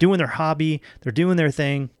time. They're doing their hobby. They're doing their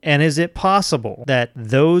thing. And is it possible that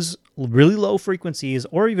those really low frequencies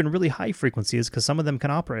or even really high frequencies, because some of them can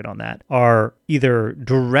operate on that, are either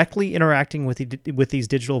directly interacting with these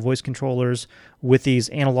digital voice controllers, with these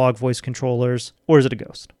analog voice controllers, or is it a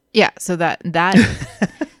ghost? Yeah, so that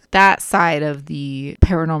that side of the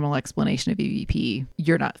paranormal explanation of EVP,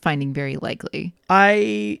 you're not finding very likely.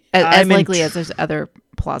 As likely as there's other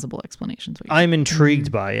plausible explanations. I'm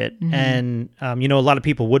intrigued by it. Mm-hmm. And, a lot of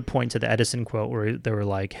people would point to the Edison quote where they were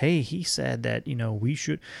like, hey, he said that, we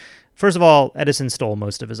should... First of all, Edison stole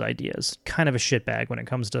most of his ideas. Kind of a shitbag when it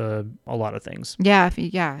comes to a lot of things. Yeah,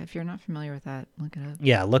 if you're not familiar with that, look it up.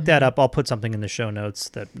 Yeah, look that up. I'll put something in the show notes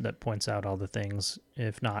that points out all the things.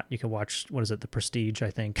 If not, you can watch, The Prestige, I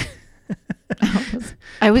think.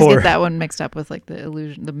 I always get that one mixed up with like the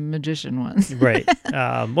magician ones. Right.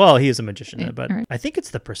 Well, he is a magician, yeah, but right. I think it's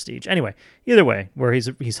The Prestige. Anyway, either way, where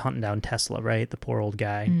he's hunting down Tesla, right? The poor old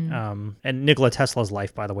guy. And Nikola Tesla's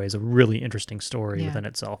life, by the way, is a really interesting story within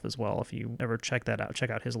itself as well. If you ever check that out, check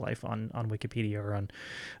out his life on Wikipedia or I'm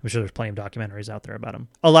sure there's plenty of documentaries out there about him.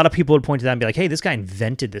 A lot of people would point to that and be like, hey, this guy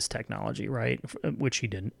invented this technology, right? Which he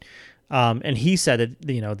didn't. And he said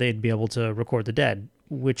that, they'd be able to record the dead,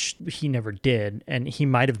 which he never did. And he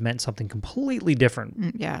might have meant something completely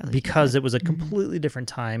different because it was a completely different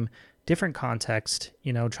time, different context.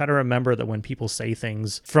 Try to remember that when people say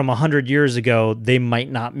things from 100 years ago, they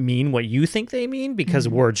might not mean what you think they mean because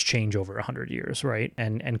words change over 100 years, right?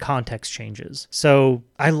 And context changes. So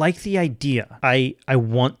I like the idea. I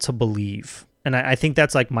want to believe. And I think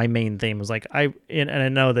that's like my main theme was like, and I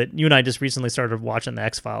know that you and I just recently started watching the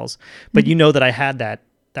X-Files, but that I had that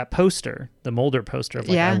poster, the Mulder poster of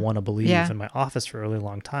I want to believe in my office for a really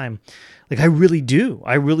long time. Like I really do.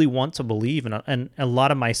 I really want to believe. And a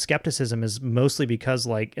lot of my skepticism is mostly because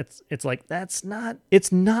like, it's like,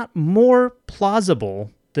 it's not more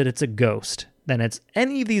plausible that it's a ghost than it's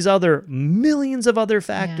any of these other millions of other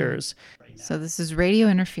factors. Yeah. So this is radio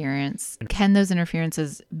interference. Can those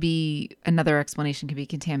interferences be, another explanation could be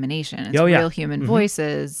contamination. It's real human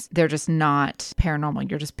voices. They're just not paranormal.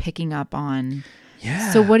 You're just picking up on.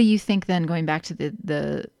 Yeah. So what do you think then, going back to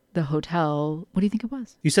the hotel, what do you think it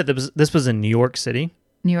was? You said this was in New York City?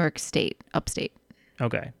 New York State, upstate.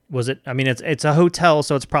 Okay. Was it, I mean, it's a hotel,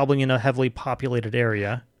 so it's probably in a heavily populated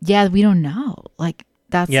area. Yeah, we don't know. Like,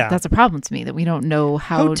 that's a problem to me that we don't know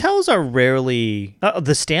how. Hotels are rarely,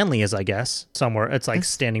 the Stanley is, I guess, somewhere. It's like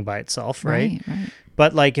standing by itself, right? Right.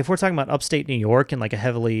 But like if we're talking about upstate New York and like a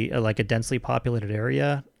heavily, like a densely populated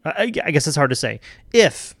area, I guess it's hard to say.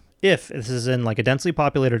 If this is in like a densely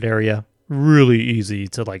populated area, really easy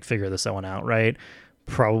to like figure this one out, right?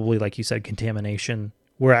 Probably, like you said, contamination.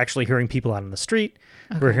 We're actually hearing people out on the street.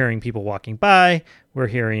 Okay. We're hearing people walking by. We're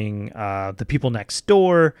hearing the people next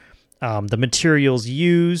door. The materials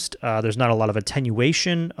used, there's not a lot of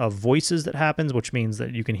attenuation of voices that happens, which means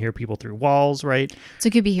that you can hear people through walls, right? So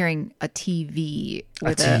you could be hearing a TV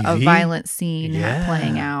with a violent scene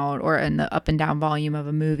playing out, or in the up and down volume of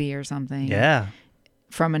a movie or something. Yeah.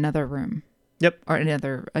 From another room. Yep. Or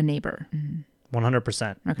a neighbor.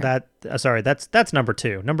 100%. Okay. That's number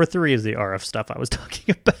 2. Number 3 is the RF stuff I was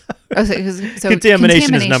talking about. So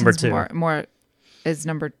contamination is number 2. More is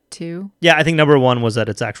number 2? Yeah, I think number 1 was that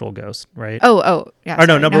it's actual ghost, right? Oh, yeah. Or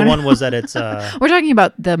no, number 1 was that it's... We're talking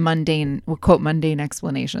about the mundane, we'll quote mundane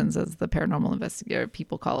explanations, as the paranormal investigator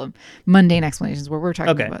people call them. Mundane explanations, where we're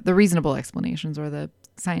talking about the reasonable explanations or the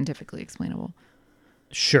scientifically explainable.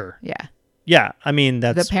 Sure. Yeah. Yeah, I mean,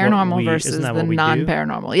 that's the paranormal versus the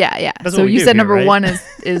non-paranormal. Yeah. So you said number 1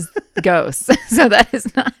 is ghosts. So that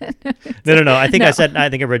is not. No. I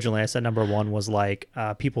think originally I said number 1 was like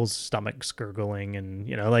people's stomachs gurgling and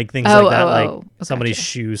like things like that, like somebody's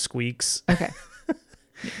shoe squeaks. Okay.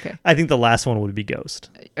 Okay. I think the last one would be ghost.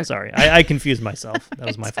 Okay. Sorry, I confused myself. That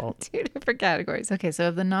was my fault. Two different categories. Okay, so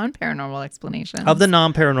of the non-paranormal explanations. Of the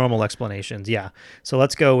non-paranormal explanations, yeah. So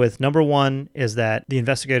let's go with number one is that the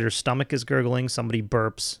investigator's stomach is gurgling, somebody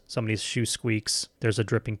burps, somebody's shoe squeaks, there's a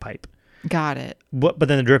dripping pipe. Got it. But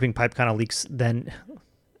then the dripping pipe kind of leaks, then,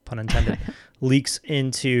 pun intended, leaks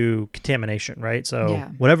into contamination, right? So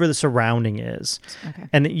whatever the surrounding is. Okay.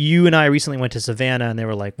 And you and I recently went to Savannah, and they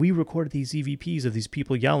were like, we recorded these EVPs of these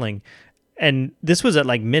people yelling. And this was at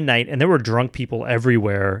like midnight, and there were drunk people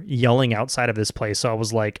everywhere yelling outside of this place. So I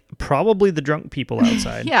was like, probably the drunk people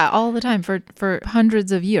outside. Yeah, all the time for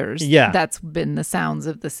hundreds of years. Yeah. That's been the sounds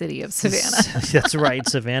of the city of Savannah. That's right.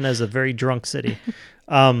 Savannah is a very drunk city.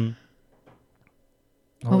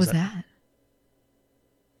 What was that?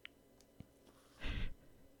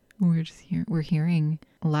 We're hearing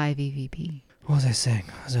live EVP. What was I saying?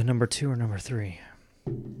 Was it number 2 or number 3?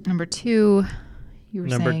 Number 2, you were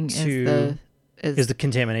number saying 2 is the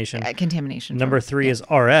contamination. Contamination. Number 3 is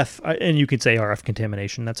RF, and you could say RF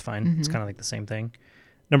contamination. That's fine. Mm-hmm. It's kind of like the same thing.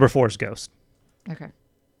 Number 4 is ghost. Okay.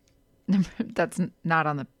 That's not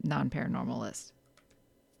on the non-paranormal list.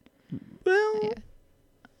 Well,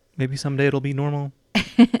 maybe someday it'll be normal.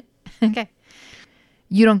 Okay.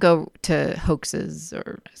 You don't go to hoaxes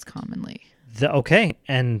or as commonly. Okay,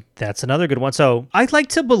 and that's another good one. So I'd like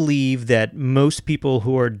to believe that most people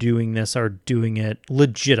who are doing this are doing it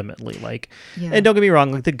legitimately. Like, and don't get me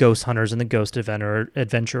wrong, like the ghost hunters and the ghost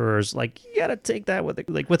adventurers, like you gotta take that with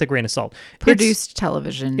a grain of salt. Produced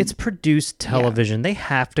television. It's produced television. Yeah. They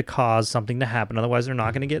have to cause something to happen, otherwise they're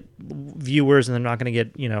not going to get viewers and they're not going to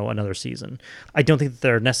get another season. I don't think that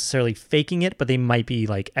they're necessarily faking it, but they might be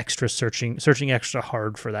like extra searching extra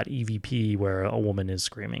hard for that EVP where a woman is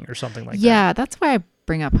screaming or something like that. Yeah, that's why I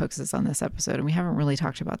bring up hoaxes on this episode, and we haven't really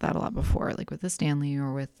talked about that a lot before, like with the Stanley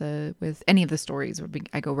or with any of the stories.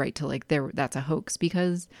 I go right to like that's a hoax,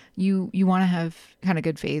 because you want to have kind of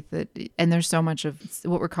good faith that, and there's so much of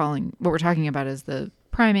what we're talking about is the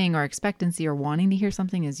priming or expectancy or wanting to hear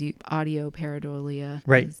something is audio pareidolia,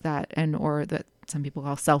 right? Is that or that some people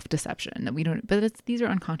call self-deception, that we don't, but these are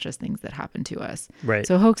unconscious things that happen to us, right?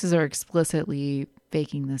 So hoaxes are explicitly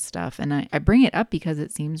faking this stuff, and I bring it up because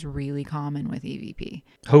it seems really common with EVP.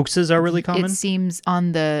 Hoaxes are really common. It seems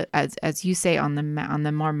on the as you say on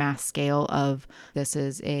the more mass scale of this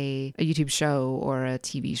is a YouTube show or a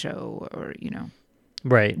TV show or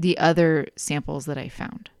right. The other samples that I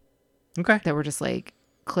found, okay, that were just like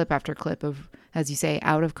clip after clip of, as you say,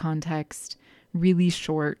 out of context, really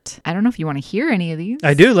short. I don't know if you want to hear any of these.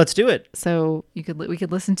 I do. Let's do it. So we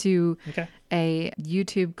could listen to a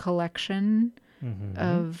YouTube collection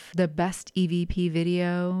of the best EVP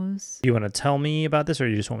videos. Do you want to tell me about this, or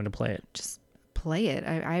you just want me to play it? Just play it.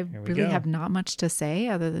 I really have not much to say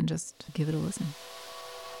other than just give it a listen.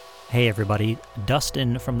 Hey everybody,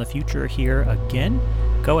 Dustin from the future here again.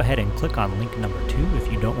 Go ahead and click on link number 2 if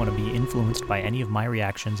you don't want to be influenced by any of my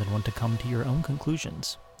reactions and want to come to your own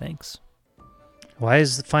conclusions. Thanks. Why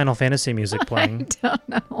is Final Fantasy music playing? I don't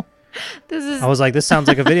know. I was like, this sounds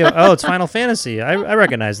like a video. Oh, it's Final Fantasy. I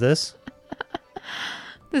recognize this.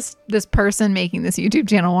 This person making this YouTube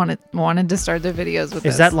channel wanted to start their videos with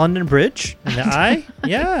this. Is that London Bridge in the eye?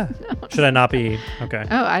 Yeah. No. Should I not be? Okay.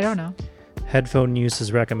 Oh, I don't know. Headphone use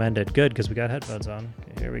is recommended. Good, because we got headphones on.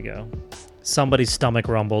 Okay, here we go. Somebody's stomach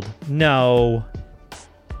rumbled. No.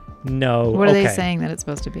 What are they saying that it's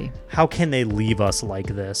supposed to be? How can they leave us like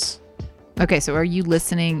this? Okay, so are you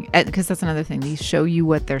listening? Because that's another thing. These show you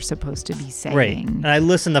what they're supposed to be saying. Right. And I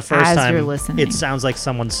listened the first time. You're listening. It sounds like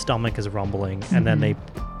someone's stomach is rumbling, and then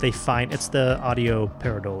they find it's the audio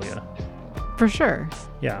pareidolia. For sure.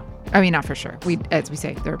 Yeah. I mean, not for sure. As we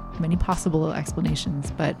say, there are many possible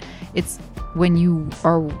explanations, but it's when you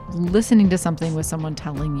are listening to something with someone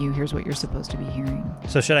telling you, here's what you're supposed to be hearing.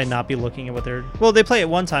 So should I not be looking at what they're... Well, they play it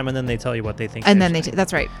one time, and then they tell you what they think. And then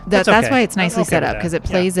that's right. That's okay. why it's nicely set up, because it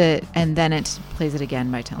plays it, and then it plays it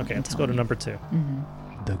again by telling. Okay, let's go to number 2.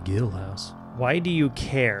 The Gill House. Why do you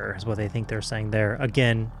care is what they think they're saying there.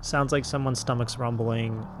 Again, sounds like someone's stomach's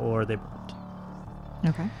rumbling, or they burped.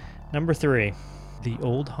 Okay. Number 3. The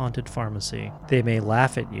old haunted pharmacy. They may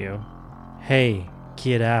laugh at you. Hey,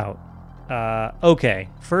 get out. Okay,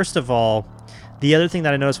 first of all, the other thing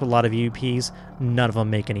that I noticed with a lot of EVPs, none of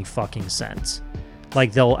them make any fucking sense.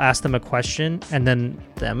 Like, they'll ask them a question, and then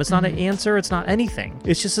it's not an answer, it's not anything.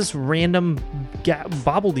 It's just this random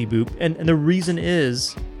bobbledy-boop, and the reason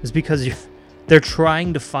is because they're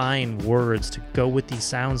trying to find words to go with these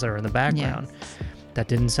sounds that are in the background. Yes. That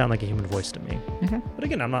didn't sound like a human voice to me. Okay. But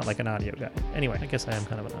again, I'm not like an audio guy. Anyway, I guess I am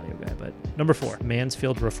kind of an audio guy. But number 4,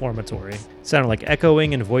 Mansfield Reformatory. Sounded like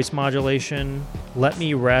echoing and voice modulation. Let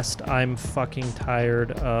me rest. I'm fucking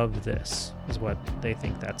tired of this, is what they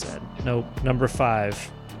think that said. Nope. Number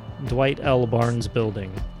 5, Dwight L. Barnes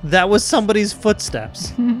Building. That was somebody's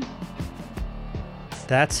footsteps.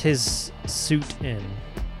 That's his suit in.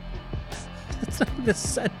 That's not even a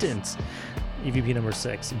sentence. EVP number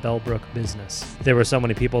 6, Bellbrook Business. There were so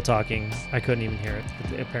many people talking, I couldn't even hear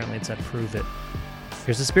it. Apparently it said, prove it.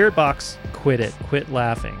 Here's the spirit box. Quit it. Quit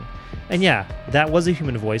laughing. And yeah, that was a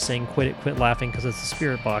human voice saying quit it, quit laughing, because it's the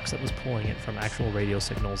spirit box that was pulling it from actual radio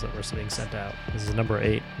signals that were being sent out. This is number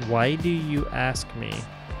 8. Why do you ask me?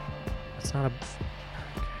 That's not a...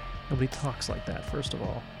 Nobody talks like that, first of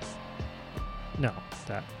all. No,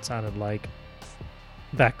 that sounded like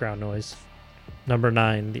background noise. Number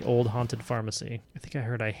 9, the old haunted pharmacy. I think I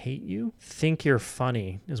heard I hate you. Think you're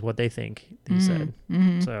funny is what they think, he said.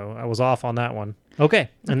 Mm-hmm. So I was off on that one. Okay,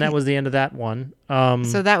 and that was the end of that one.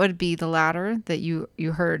 So that would be the latter, that you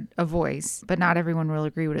heard a voice, but not everyone will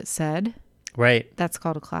agree what it said. Right. That's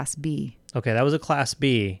called a class B. Okay, that was a class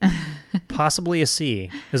B. Possibly a C.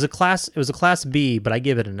 It was a class B, but I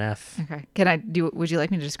give it an F. Okay. Would you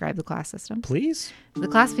like me to describe the class system? Please? The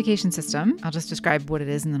classification system, I'll just describe what it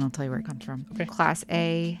is and then I'll tell you where it comes from. Okay. Class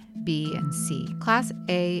A, B, and C. Class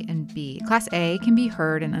A and B. Class A can be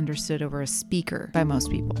heard and understood over a speaker by most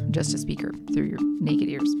people, just a speaker through your naked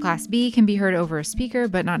ears. Class B can be heard over a speaker,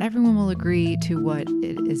 but not everyone will agree to what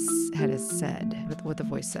it is said, with what the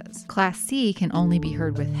voice says. Class C can only be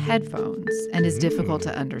heard with headphones and is difficult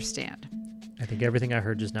to understand. I think everything I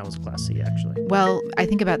heard just now was class C, actually. Well, I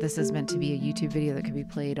think about this as meant to be a YouTube video that could be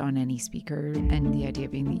played on any speaker, and the idea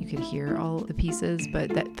being that you could hear all the pieces, but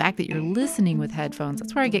that fact that you're listening with headphones,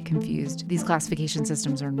 that's where I get confused. These classification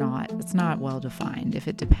systems it's not well defined. If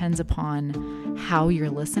it depends upon how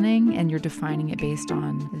you're listening and you're defining it based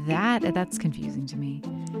on that's confusing to me.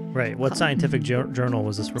 Right. What scientific journal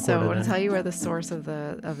was this recorded So I want in? to tell you where the source of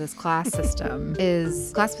this class system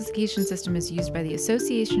is. Classification system is used by the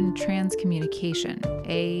Association Trans Communication,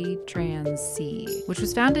 A-Trans-C, which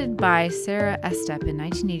was founded by Sarah Estep in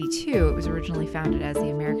 1982. It was originally founded as the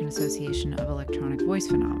American Association of Electronic Voice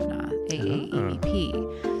Phenomena,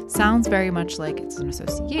 AAEVP. Sounds very much like it's an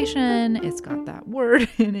association, it's got that word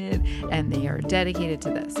in it, and they are dedicated to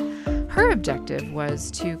this. Her objective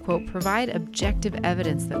was to, quote, provide objective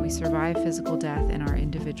evidence that we survive physical death in our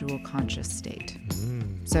individual conscious state.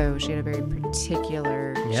 So she had a very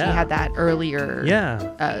particular, she had that earlier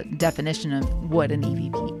definition of what an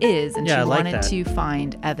EVP is, and she wanted to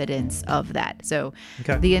find evidence of that. So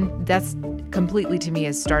that's completely, to me,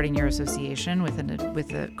 is starting your association with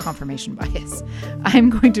a confirmation bias. I'm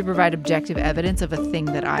going to provide objective evidence of a thing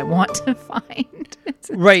that I want to find.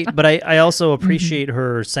 Right, but I also appreciate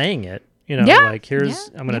her saying it. You know, like, I'm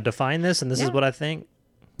going to define this, and this is what I think.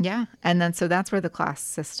 Yeah. And then so that's where the class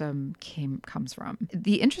system comes from.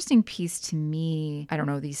 The interesting piece to me, I don't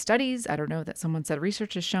know these studies, I don't know that someone said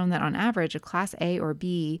research has shown that on average a class A or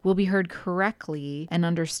B will be heard correctly and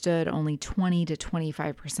understood only 20 to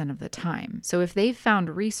 25% of the time. So if they've found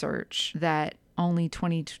research that only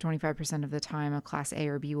 20 to 25% of the time a class A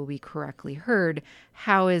or B will be correctly heard,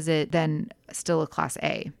 how is it then still a class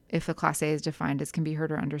A? If a class A is defined as can be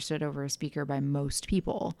heard or understood over a speaker by most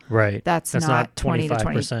people, right? That's not 20 to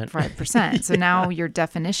 25%. So now your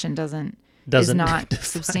definition is not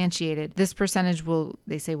substantiated. This percentage will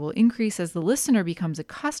increase as the listener becomes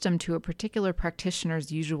accustomed to a particular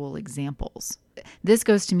practitioner's usual examples. This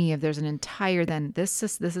goes to me if there's an entire, then this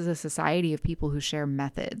is a society of people who share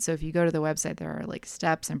methods. So if you go to the website, there are like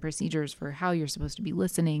steps and procedures for how you're supposed to be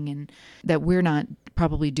listening, and that we're not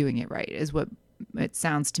probably doing it right is what it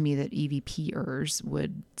sounds to me that EVPers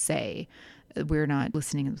would say. We're not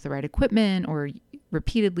listening with the right equipment or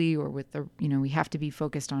repeatedly, or with we have to be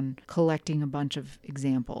focused on collecting a bunch of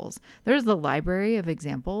examples. There's the library of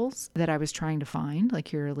examples that I was trying to find, like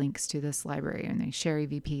here are links to this library, and they share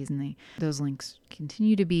EVPs, and those links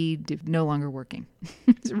continue to be no longer working.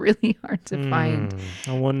 It's really hard to find.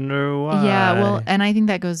 I wonder why. Yeah, well, and I think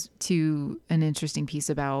that goes to an interesting piece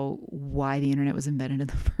about why the internet was invented in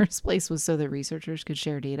the first place, was so that researchers could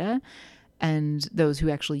share data. And those who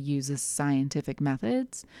actually use the scientific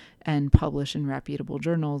methods and publish in reputable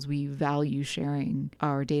journals, we value sharing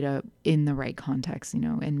our data in the right context,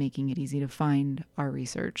 and making it easy to find our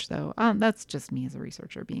research. So that's just me as a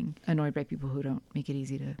researcher being annoyed by people who don't make it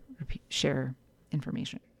easy to share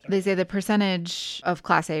information. They say the percentage of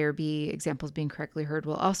Class A or B examples being correctly heard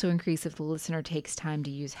will also increase if the listener takes time to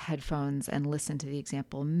use headphones and listen to the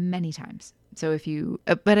example many times. So if you,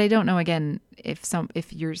 but I don't know, again,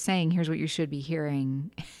 if you're saying here's what you should be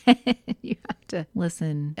hearing, you have to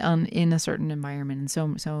listen in a certain environment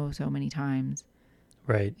and so many times.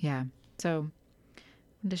 Right. Yeah. So I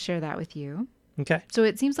wanted to share that with you. Okay. So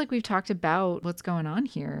it seems like we've talked about what's going on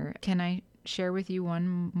here. Can I share with you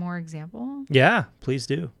one more example? Yeah, please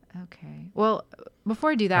do. Okay. Well,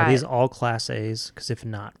 before I do that, Are these all Class A's? Because if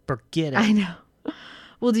not, forget it. I know.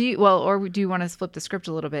 Well, do you want to flip the script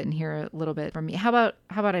a little bit and hear a little bit from me? How about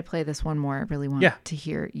I play this one more? I really want to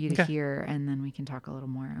hear you to hear, and then we can talk a little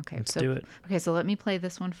more. Okay. Let's do it. Okay, so let me play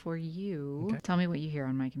this one for you. Okay. Tell me what you hear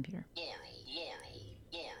on my computer.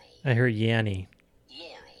 I hear Yanny.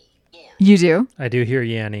 You do? I do hear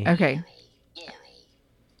Yanny. Okay.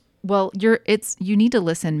 Well, you need to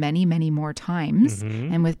listen many, many more times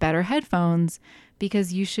and with better headphones,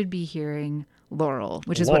 because you should be hearing Laurel,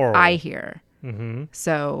 which is what I hear. Mm-hmm.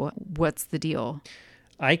 So what's the deal?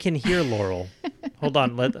 I can hear Laurel. Hold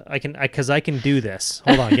on. Because I can do this.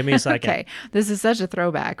 Hold on. Give me a second. Okay. This is such a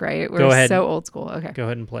throwback, right? Go ahead. So old school. Okay. Go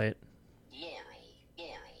ahead and play it.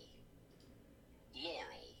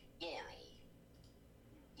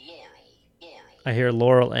 I hear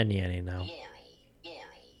Laurel and Yanny now.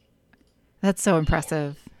 That's so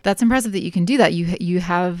impressive. That's impressive that you can do that. You're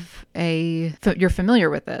familiar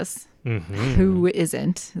with this. Mm-hmm. Who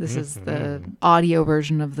isn't? This is the audio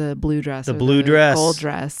version of the blue dress. The blue dress. Gold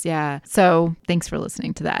dress. Yeah. So thanks for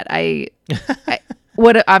listening to that.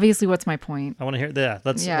 What's my point? I want to hear that.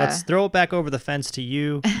 Let's throw it back over the fence to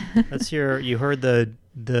you. Let's hear. You heard the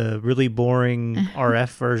really boring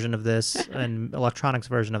RF version of this and electronics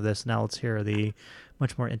version of this. Now let's hear the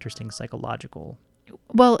much more interesting psychological.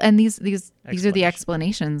 Well, and these are the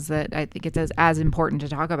explanations that I think it's as important to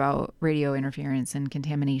talk about radio interference and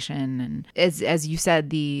contamination. And as you said,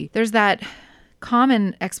 there's that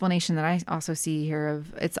common explanation that I also see here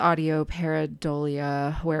of it's audio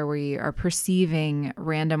pareidolia, where we are perceiving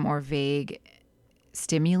random or vague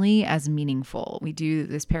stimuli as meaningful. We do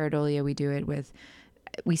this pareidolia. We do it with.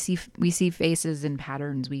 We see faces in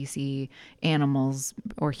patterns. We see animals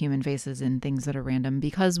or human faces in things that are random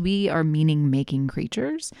because we are meaning-making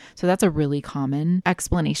creatures. So that's a really common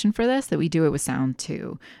explanation for this, that we do it with sound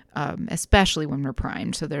too, especially when we're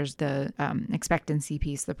primed. So there's the expectancy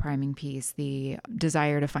piece, the priming piece, the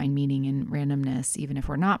desire to find meaning in randomness, even if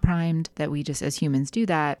we're not primed, that we just as humans do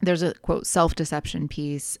that. There's a, quote, self-deception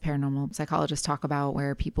piece paranormal psychologists talk about,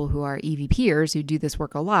 where people who are EVPers who do this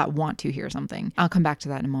work a lot want to hear something. I'll come back to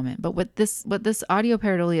that in a moment. But what this audio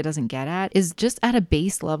pareidolia doesn't get at is just at a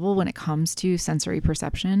base level, when it comes to sensory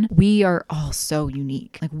perception, we are all so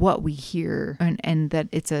unique. Like what we hear, and that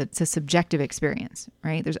it's a subjective experience,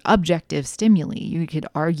 right? There's objective stimuli. You could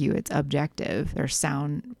argue it's objective. There's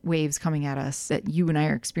sound waves coming at us that you and I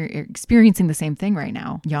are experiencing the same thing right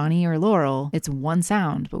now. Yanni or Laurel, it's one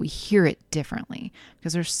sound, but we hear it differently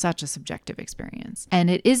because there's such a subjective experience. And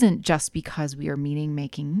it isn't just because we are meaning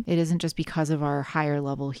making. It isn't just because of our higher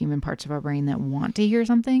level human parts of our brain that want to hear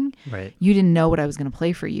something. Right. You didn't know what I was going to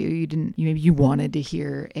play for you. Maybe you wanted to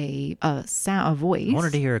hear a sound, a voice. I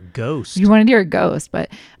wanted to hear a ghost. You wanted to hear a ghost, but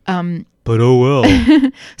oh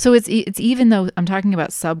well. So it's even though I'm talking about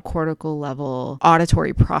subcortical level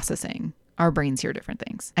auditory processing, our brains hear different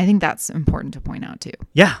things. I think that's important to point out too.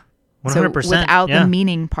 Yeah. 100%. So without the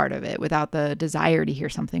meaning part of it, without the desire to hear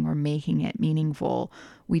something or making it meaningful,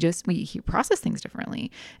 we process things differently.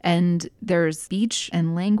 And there's speech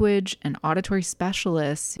and language and auditory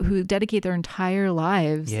specialists who dedicate their entire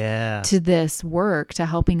lives to this work, to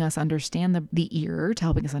helping us understand the ear, to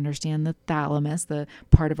helping us understand the thalamus, the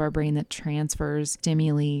part of our brain that transfers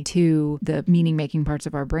stimuli to the meaning-making parts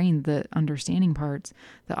of our brain, the understanding parts,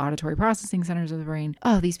 the auditory processing centers of the brain.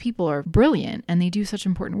 Oh, these people are brilliant, and they do such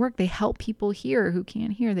important work. They help people hear who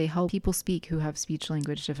can't hear. They help people speak who have speech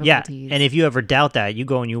language difficulties. Yeah, and if you ever doubt that, you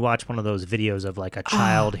go and you watch one of those videos of like a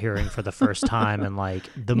child hearing for the first time, and like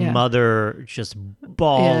the mother just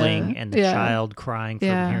bawling and the child crying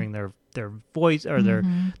from hearing their voice or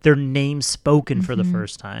their name spoken for the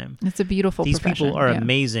first time. It's a beautiful These profession. people are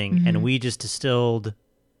amazing, and we just distilled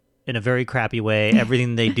in a very crappy way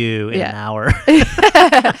everything they do in an hour.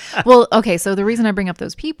 Well, okay. So the reason I bring up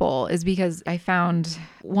those people is because I found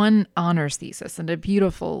one honors thesis and a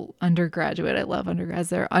beautiful undergraduate. I love undergrads.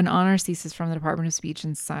 They're an honors thesis from the Department of Speech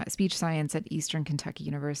and Speech Science at Eastern Kentucky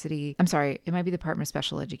University. I'm sorry, it might be the Department of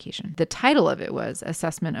Special Education. The title of it was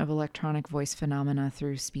Assessment of Electronic Voice Phenomena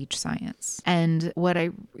Through Speech Science. And what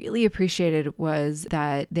I really appreciated was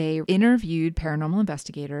that they interviewed paranormal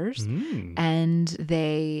investigators and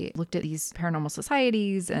they looked at these paranormal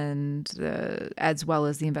societies and as well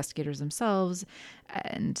as the investigators themselves,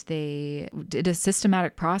 and they did a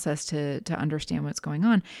systematic process to understand what's going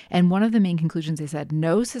on. And one of the main conclusions, they said,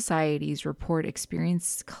 no societies report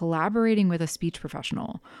experience collaborating with a speech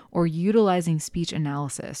professional or utilizing speech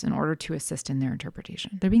analysis in order to assist in their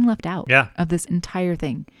interpretation. They're being left out of this entire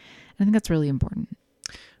thing. I think that's really important.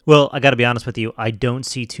 Well, I got to be honest with you. I don't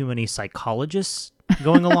see too many psychologists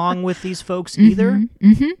going along with these folks either,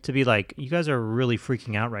 to be like, you guys are really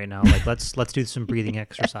freaking out right now. Like, let's do some breathing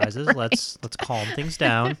exercises. Right. Let's calm things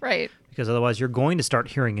down. Right. Because otherwise you're going to start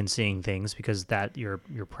hearing and seeing things because that you're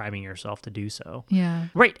priming yourself to do so. Yeah.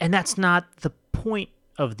 Right. And that's not the point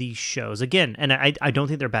of these shows. Again, and I don't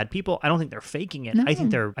think they're bad people. I don't think they're faking it. No. I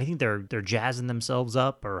think they're jazzing themselves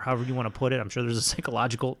up, or however you want to put it. I'm sure there's a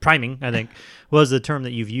psychological priming, I think, was the term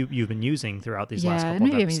that you've been using throughout these last couple of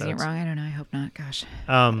episodes. Maybe I'm using it wrong. I don't know. I hope not. Gosh.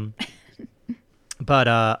 But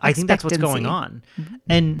I think that's what's going on.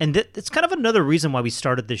 And it's kind of another reason why we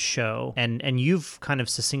started this show. And you've kind of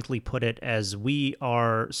succinctly put it as we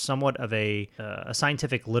are somewhat of a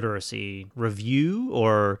scientific literacy review,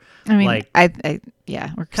 or we're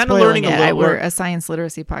kind of learning a little. We're a science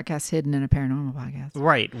literacy podcast hidden in a paranormal podcast.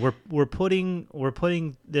 Right. We're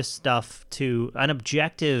putting this stuff to an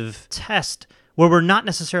objective test, where we're not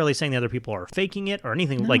necessarily saying the other people are faking it or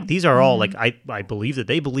anything. No. Like, these are all like, I believe that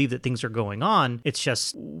they believe that things are going on. It's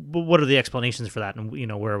just, what are the explanations for that? And,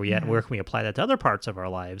 where are we at? And where can we apply that to other parts of our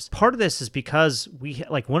lives? Part of this is because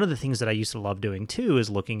one of the things that I used to love doing too is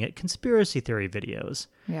looking at conspiracy theory videos.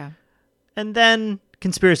 Yeah. And then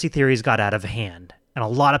conspiracy theories got out of hand. And a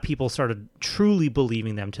lot of people started truly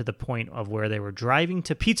believing them, to the point of where they were driving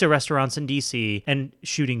to pizza restaurants in D.C. and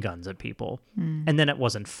shooting guns at people. And then it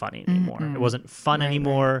wasn't funny anymore. It wasn't fun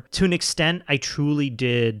anymore. Right. To an extent, I truly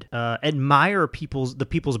did admire the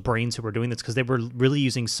people's brains who were doing this, because they were really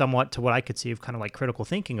using somewhat to what I could see of kind of like critical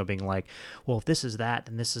thinking, of being like, well, if this is that,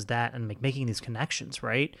 then this is that, and making these connections,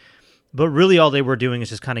 right? But really all they were doing is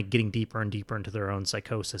just kind of getting deeper and deeper into their own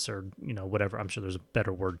psychosis, or, whatever. I'm sure there's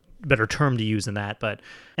a better term to use than that.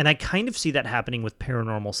 And I kind of see that happening with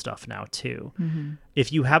paranormal stuff now too.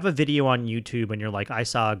 If you have a video on YouTube and you're like, I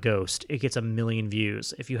saw a ghost, it gets 1 million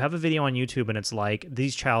views. If you have a video on YouTube and it's like,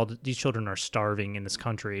 these children are starving in this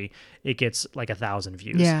country, it gets like 1,000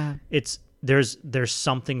 views. Yeah. There's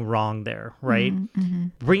something wrong there, right?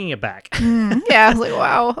 Bringing it back. Yeah, I was like,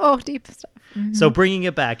 wow. Oh, deep stuff. So bringing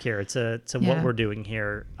it back here to what we're doing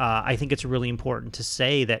here, I think it's really important to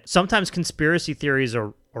say that sometimes conspiracy theories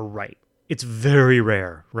are right. It's very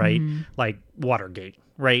rare, right? Like Watergate,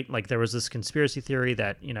 right? Like, there was this conspiracy theory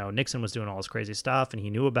that, Nixon was doing all this crazy stuff and he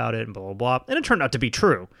knew about it and blah, blah, blah. And it turned out to be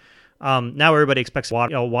true. Now everybody expects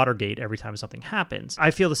Watergate every time something happens.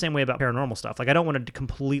 I feel the same way about paranormal stuff. Like, I don't want to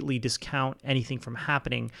completely discount anything from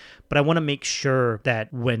happening, but I want to make sure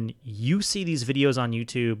that when you see these videos on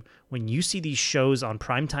YouTube, when you see these shows on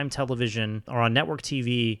primetime television or on network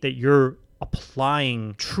TV, that you're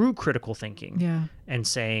applying true critical thinking and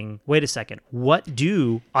saying, wait a second, what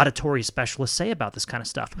do auditory specialists say about this kind of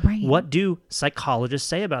stuff? Right. What do psychologists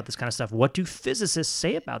say about this kind of stuff? What do physicists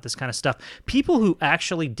say about this kind of stuff? People who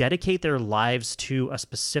actually dedicate their lives to a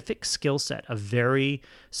specific skill set, a very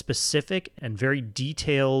specific and very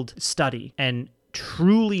detailed study, and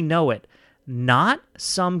truly know it. Not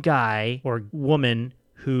some guy or woman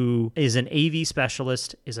who is an AV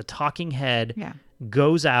specialist, is a talking head,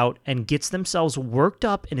 goes out and gets themselves worked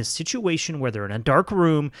up in a situation where they're in a dark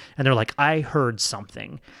room and they're like, I heard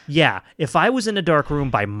something. Yeah, if I was in a dark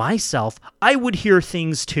room by myself, I would hear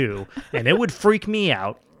things too, and it would freak me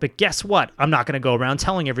out. But guess what? I'm not going to go around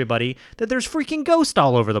telling everybody that there's freaking ghosts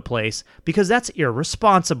all over the place, because that's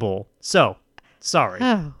irresponsible. So, sorry,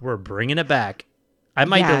 we're bringing it back. I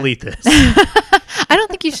might delete this. I don't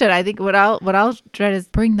think you should. I think what I'll try to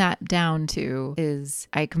bring that down to is,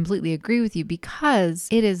 I completely agree with you, because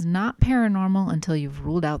it is not paranormal until you've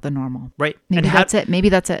ruled out the normal. Right. Maybe that's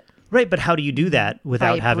it. Right, but how do you do that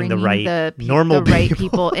without by having the bringing right normal the right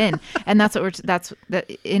people? people in? And that's what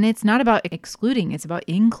and it's not about excluding, it's about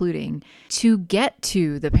including to get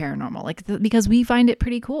to the paranormal. Like because we find it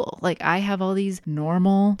pretty cool. Like I have all these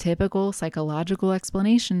normal, typical psychological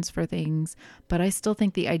explanations for things, but I still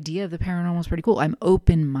think the idea of the paranormal is pretty cool. I'm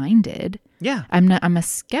open-minded. Yeah. I'm a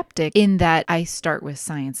skeptic in that I start with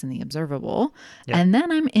science and the observable, and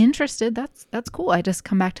then I'm interested. That's cool. I just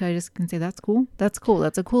can say that's cool. That's cool.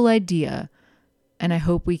 That's a cool idea. And I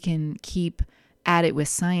hope we can keep at it with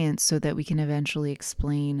science so that we can eventually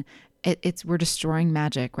explain it. We're destroying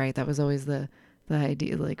magic, right? That was always the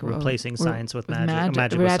idea, like replacing science with magic.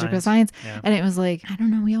 Magic with science. Yeah. And it was like, I don't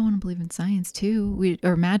know, we all want to believe in science too.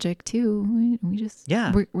 or magic too. We just,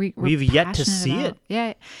 we've yet to see it.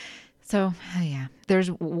 Yeah. So there's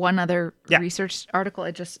one other research article.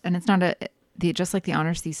 And it's not just like the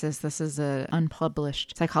honors thesis, this is a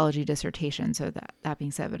unpublished psychology dissertation. So that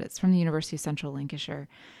being said, but it's from the University of Central Lancashire.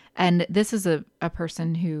 And this is a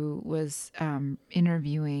person who was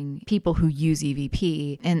interviewing people who use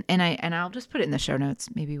EVP. And I'll just put it in the show notes.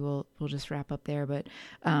 Maybe we'll just wrap up there. But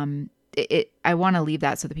I want to leave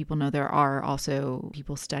that so that people know there are also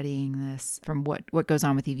people studying this from what goes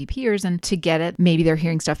on with EVPers, and to get it, maybe they're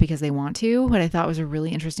hearing stuff because they want to. What I thought was a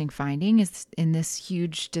really interesting finding is in this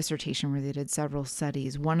huge dissertation where they did several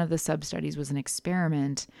studies, one of the sub-studies was an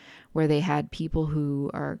experiment where they had people who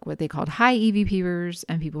are what they called high EVPers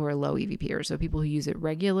and people who are low EVPers. So people who use it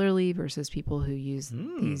regularly versus people who use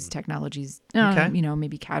these technologies,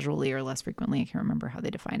 maybe casually or less frequently. I can't remember how they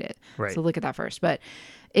defined it. Right. So look at that first. But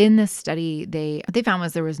in this study, what they found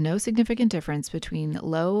was there was no significant difference between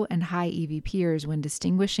low and high EVPers when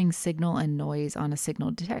distinguishing signal and noise on a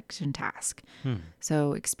signal detection task.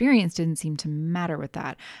 So experience didn't seem to matter with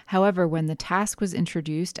that. However, when the task was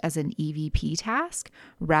introduced as an EVP task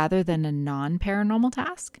rather than a non-paranormal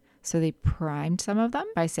task, so they primed some of them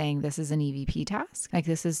by saying this is an EVP task. Like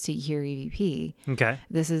this is to hear EVP. Okay.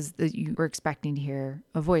 This is you were expecting to hear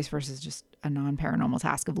a voice versus just a non-paranormal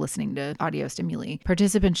task of listening to audio stimuli.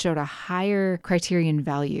 Participants showed a higher criterion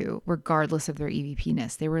value regardless of their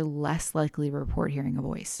EVP-ness. They were less likely to report hearing a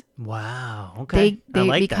voice. Wow. Okay. They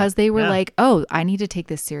like because that. They were like, oh, I need to take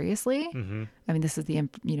this seriously. Mm-hmm. I mean, this is the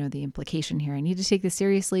implication here. I need to take this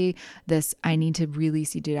seriously. I need to really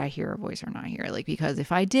see, did I hear a voice or not hear? Like, because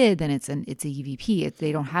if I did, then it's a EVP.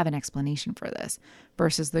 They don't have an explanation for this.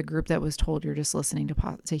 Versus the group that was told you're just listening to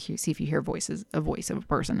see if you hear a voice of a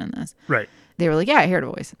person in this. Right. They were like, yeah, I heard a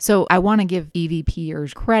voice. So I want to give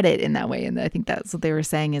EVPers credit in that way. And I think that's what they were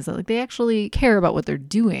saying is that like they actually care about what they're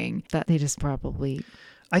doing, that they just probably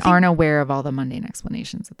aren't aware of all the mundane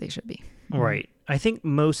explanations that they should be. Right. I think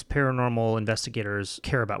most paranormal investigators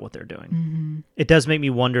care about what they're doing. Mm-hmm. It does make me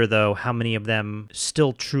wonder, though, how many of them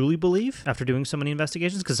still truly believe after doing so many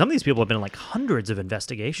investigations? Because some of these people have been in like hundreds of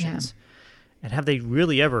investigations. Yeah. And have they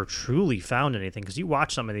really ever truly found anything? Because you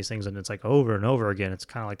watch some of these things and it's like over and over again. It's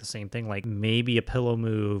kind of like the same thing. Like maybe a pillow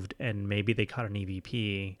moved and maybe they caught an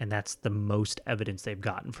EVP. And that's the most evidence they've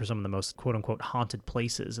gotten for some of the most quote unquote haunted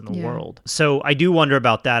places in the world. So I do wonder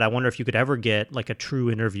about that. I wonder if you could ever get like a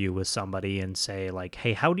true interview with somebody and say like,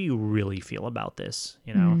 hey, how do you really feel about this?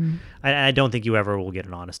 You know, I don't think you ever will get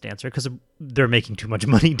an honest answer because they're making too much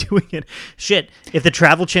money doing it. Shit, if the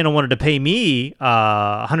Travel Channel wanted to pay me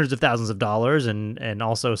hundreds of thousands of dollars and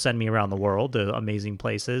also send me around the world to amazing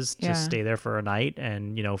places to stay there for a night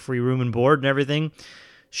and, you know, free room and board and everything.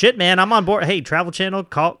 Shit, man, I'm on board. Hey, Travel Channel,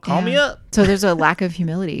 call me up. So there's a lack of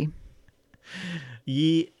humility.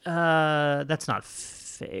 That's not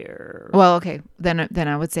fair. Well, okay, then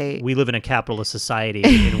I would say we live in a capitalist society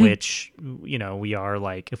in which, you know, we are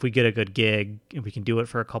like, if we get a good gig and we can do it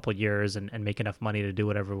for a couple of years and make enough money to do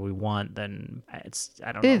whatever we want, then I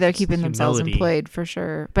don't know. They're keeping themselves employed for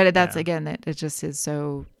sure. But that's again, it just is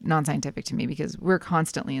so non-scientific to me because we're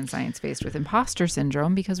constantly in science faced with imposter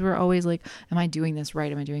syndrome because we're always like, am I doing this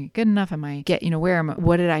right? Am I doing it good enough?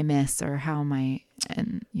 What did I miss or how am I?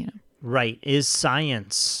 And, you know. Right. Is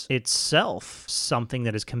science itself something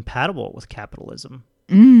that is compatible with capitalism?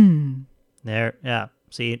 There, yeah.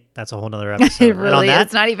 See, that's a whole nother episode. It really is.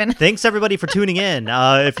 It's not even. Thanks, everybody, for tuning in.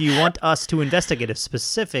 If you want us to investigate a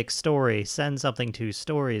specific story, send something to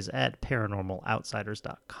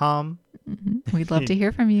stories@paranormaloutsiders.com. Mm-hmm. We'd love to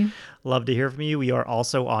hear from you. Love to hear from you. We are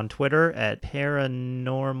also on Twitter at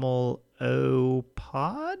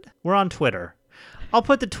ParanormalOpod. We're on Twitter. I'll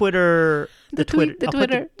put the Twitter. I'll put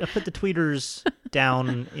the tweeters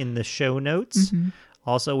down in the show notes. Mm-hmm.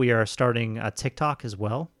 Also, we are starting a TikTok as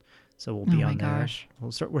well. So we'll be Oh my on there. gosh.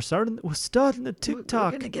 We're starting a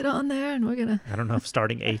TikTok. We're gonna get on there and we're gonna. I don't know if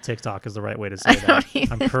starting a TikTok is the right way to say that.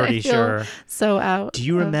 I'm pretty I feel sure. So out. Do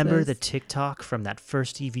you remember of the this. TikTok from that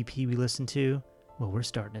first EVP we listened to? Well, we're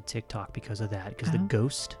starting a TikTok because of that, because the Oh.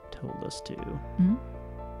 ghost told us to. Mhm.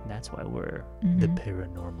 That's why we're the Mhm.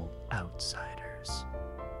 paranormal outsiders.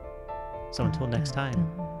 So until next time.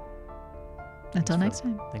 Until next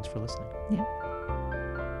time. Thanks for listening. Yeah.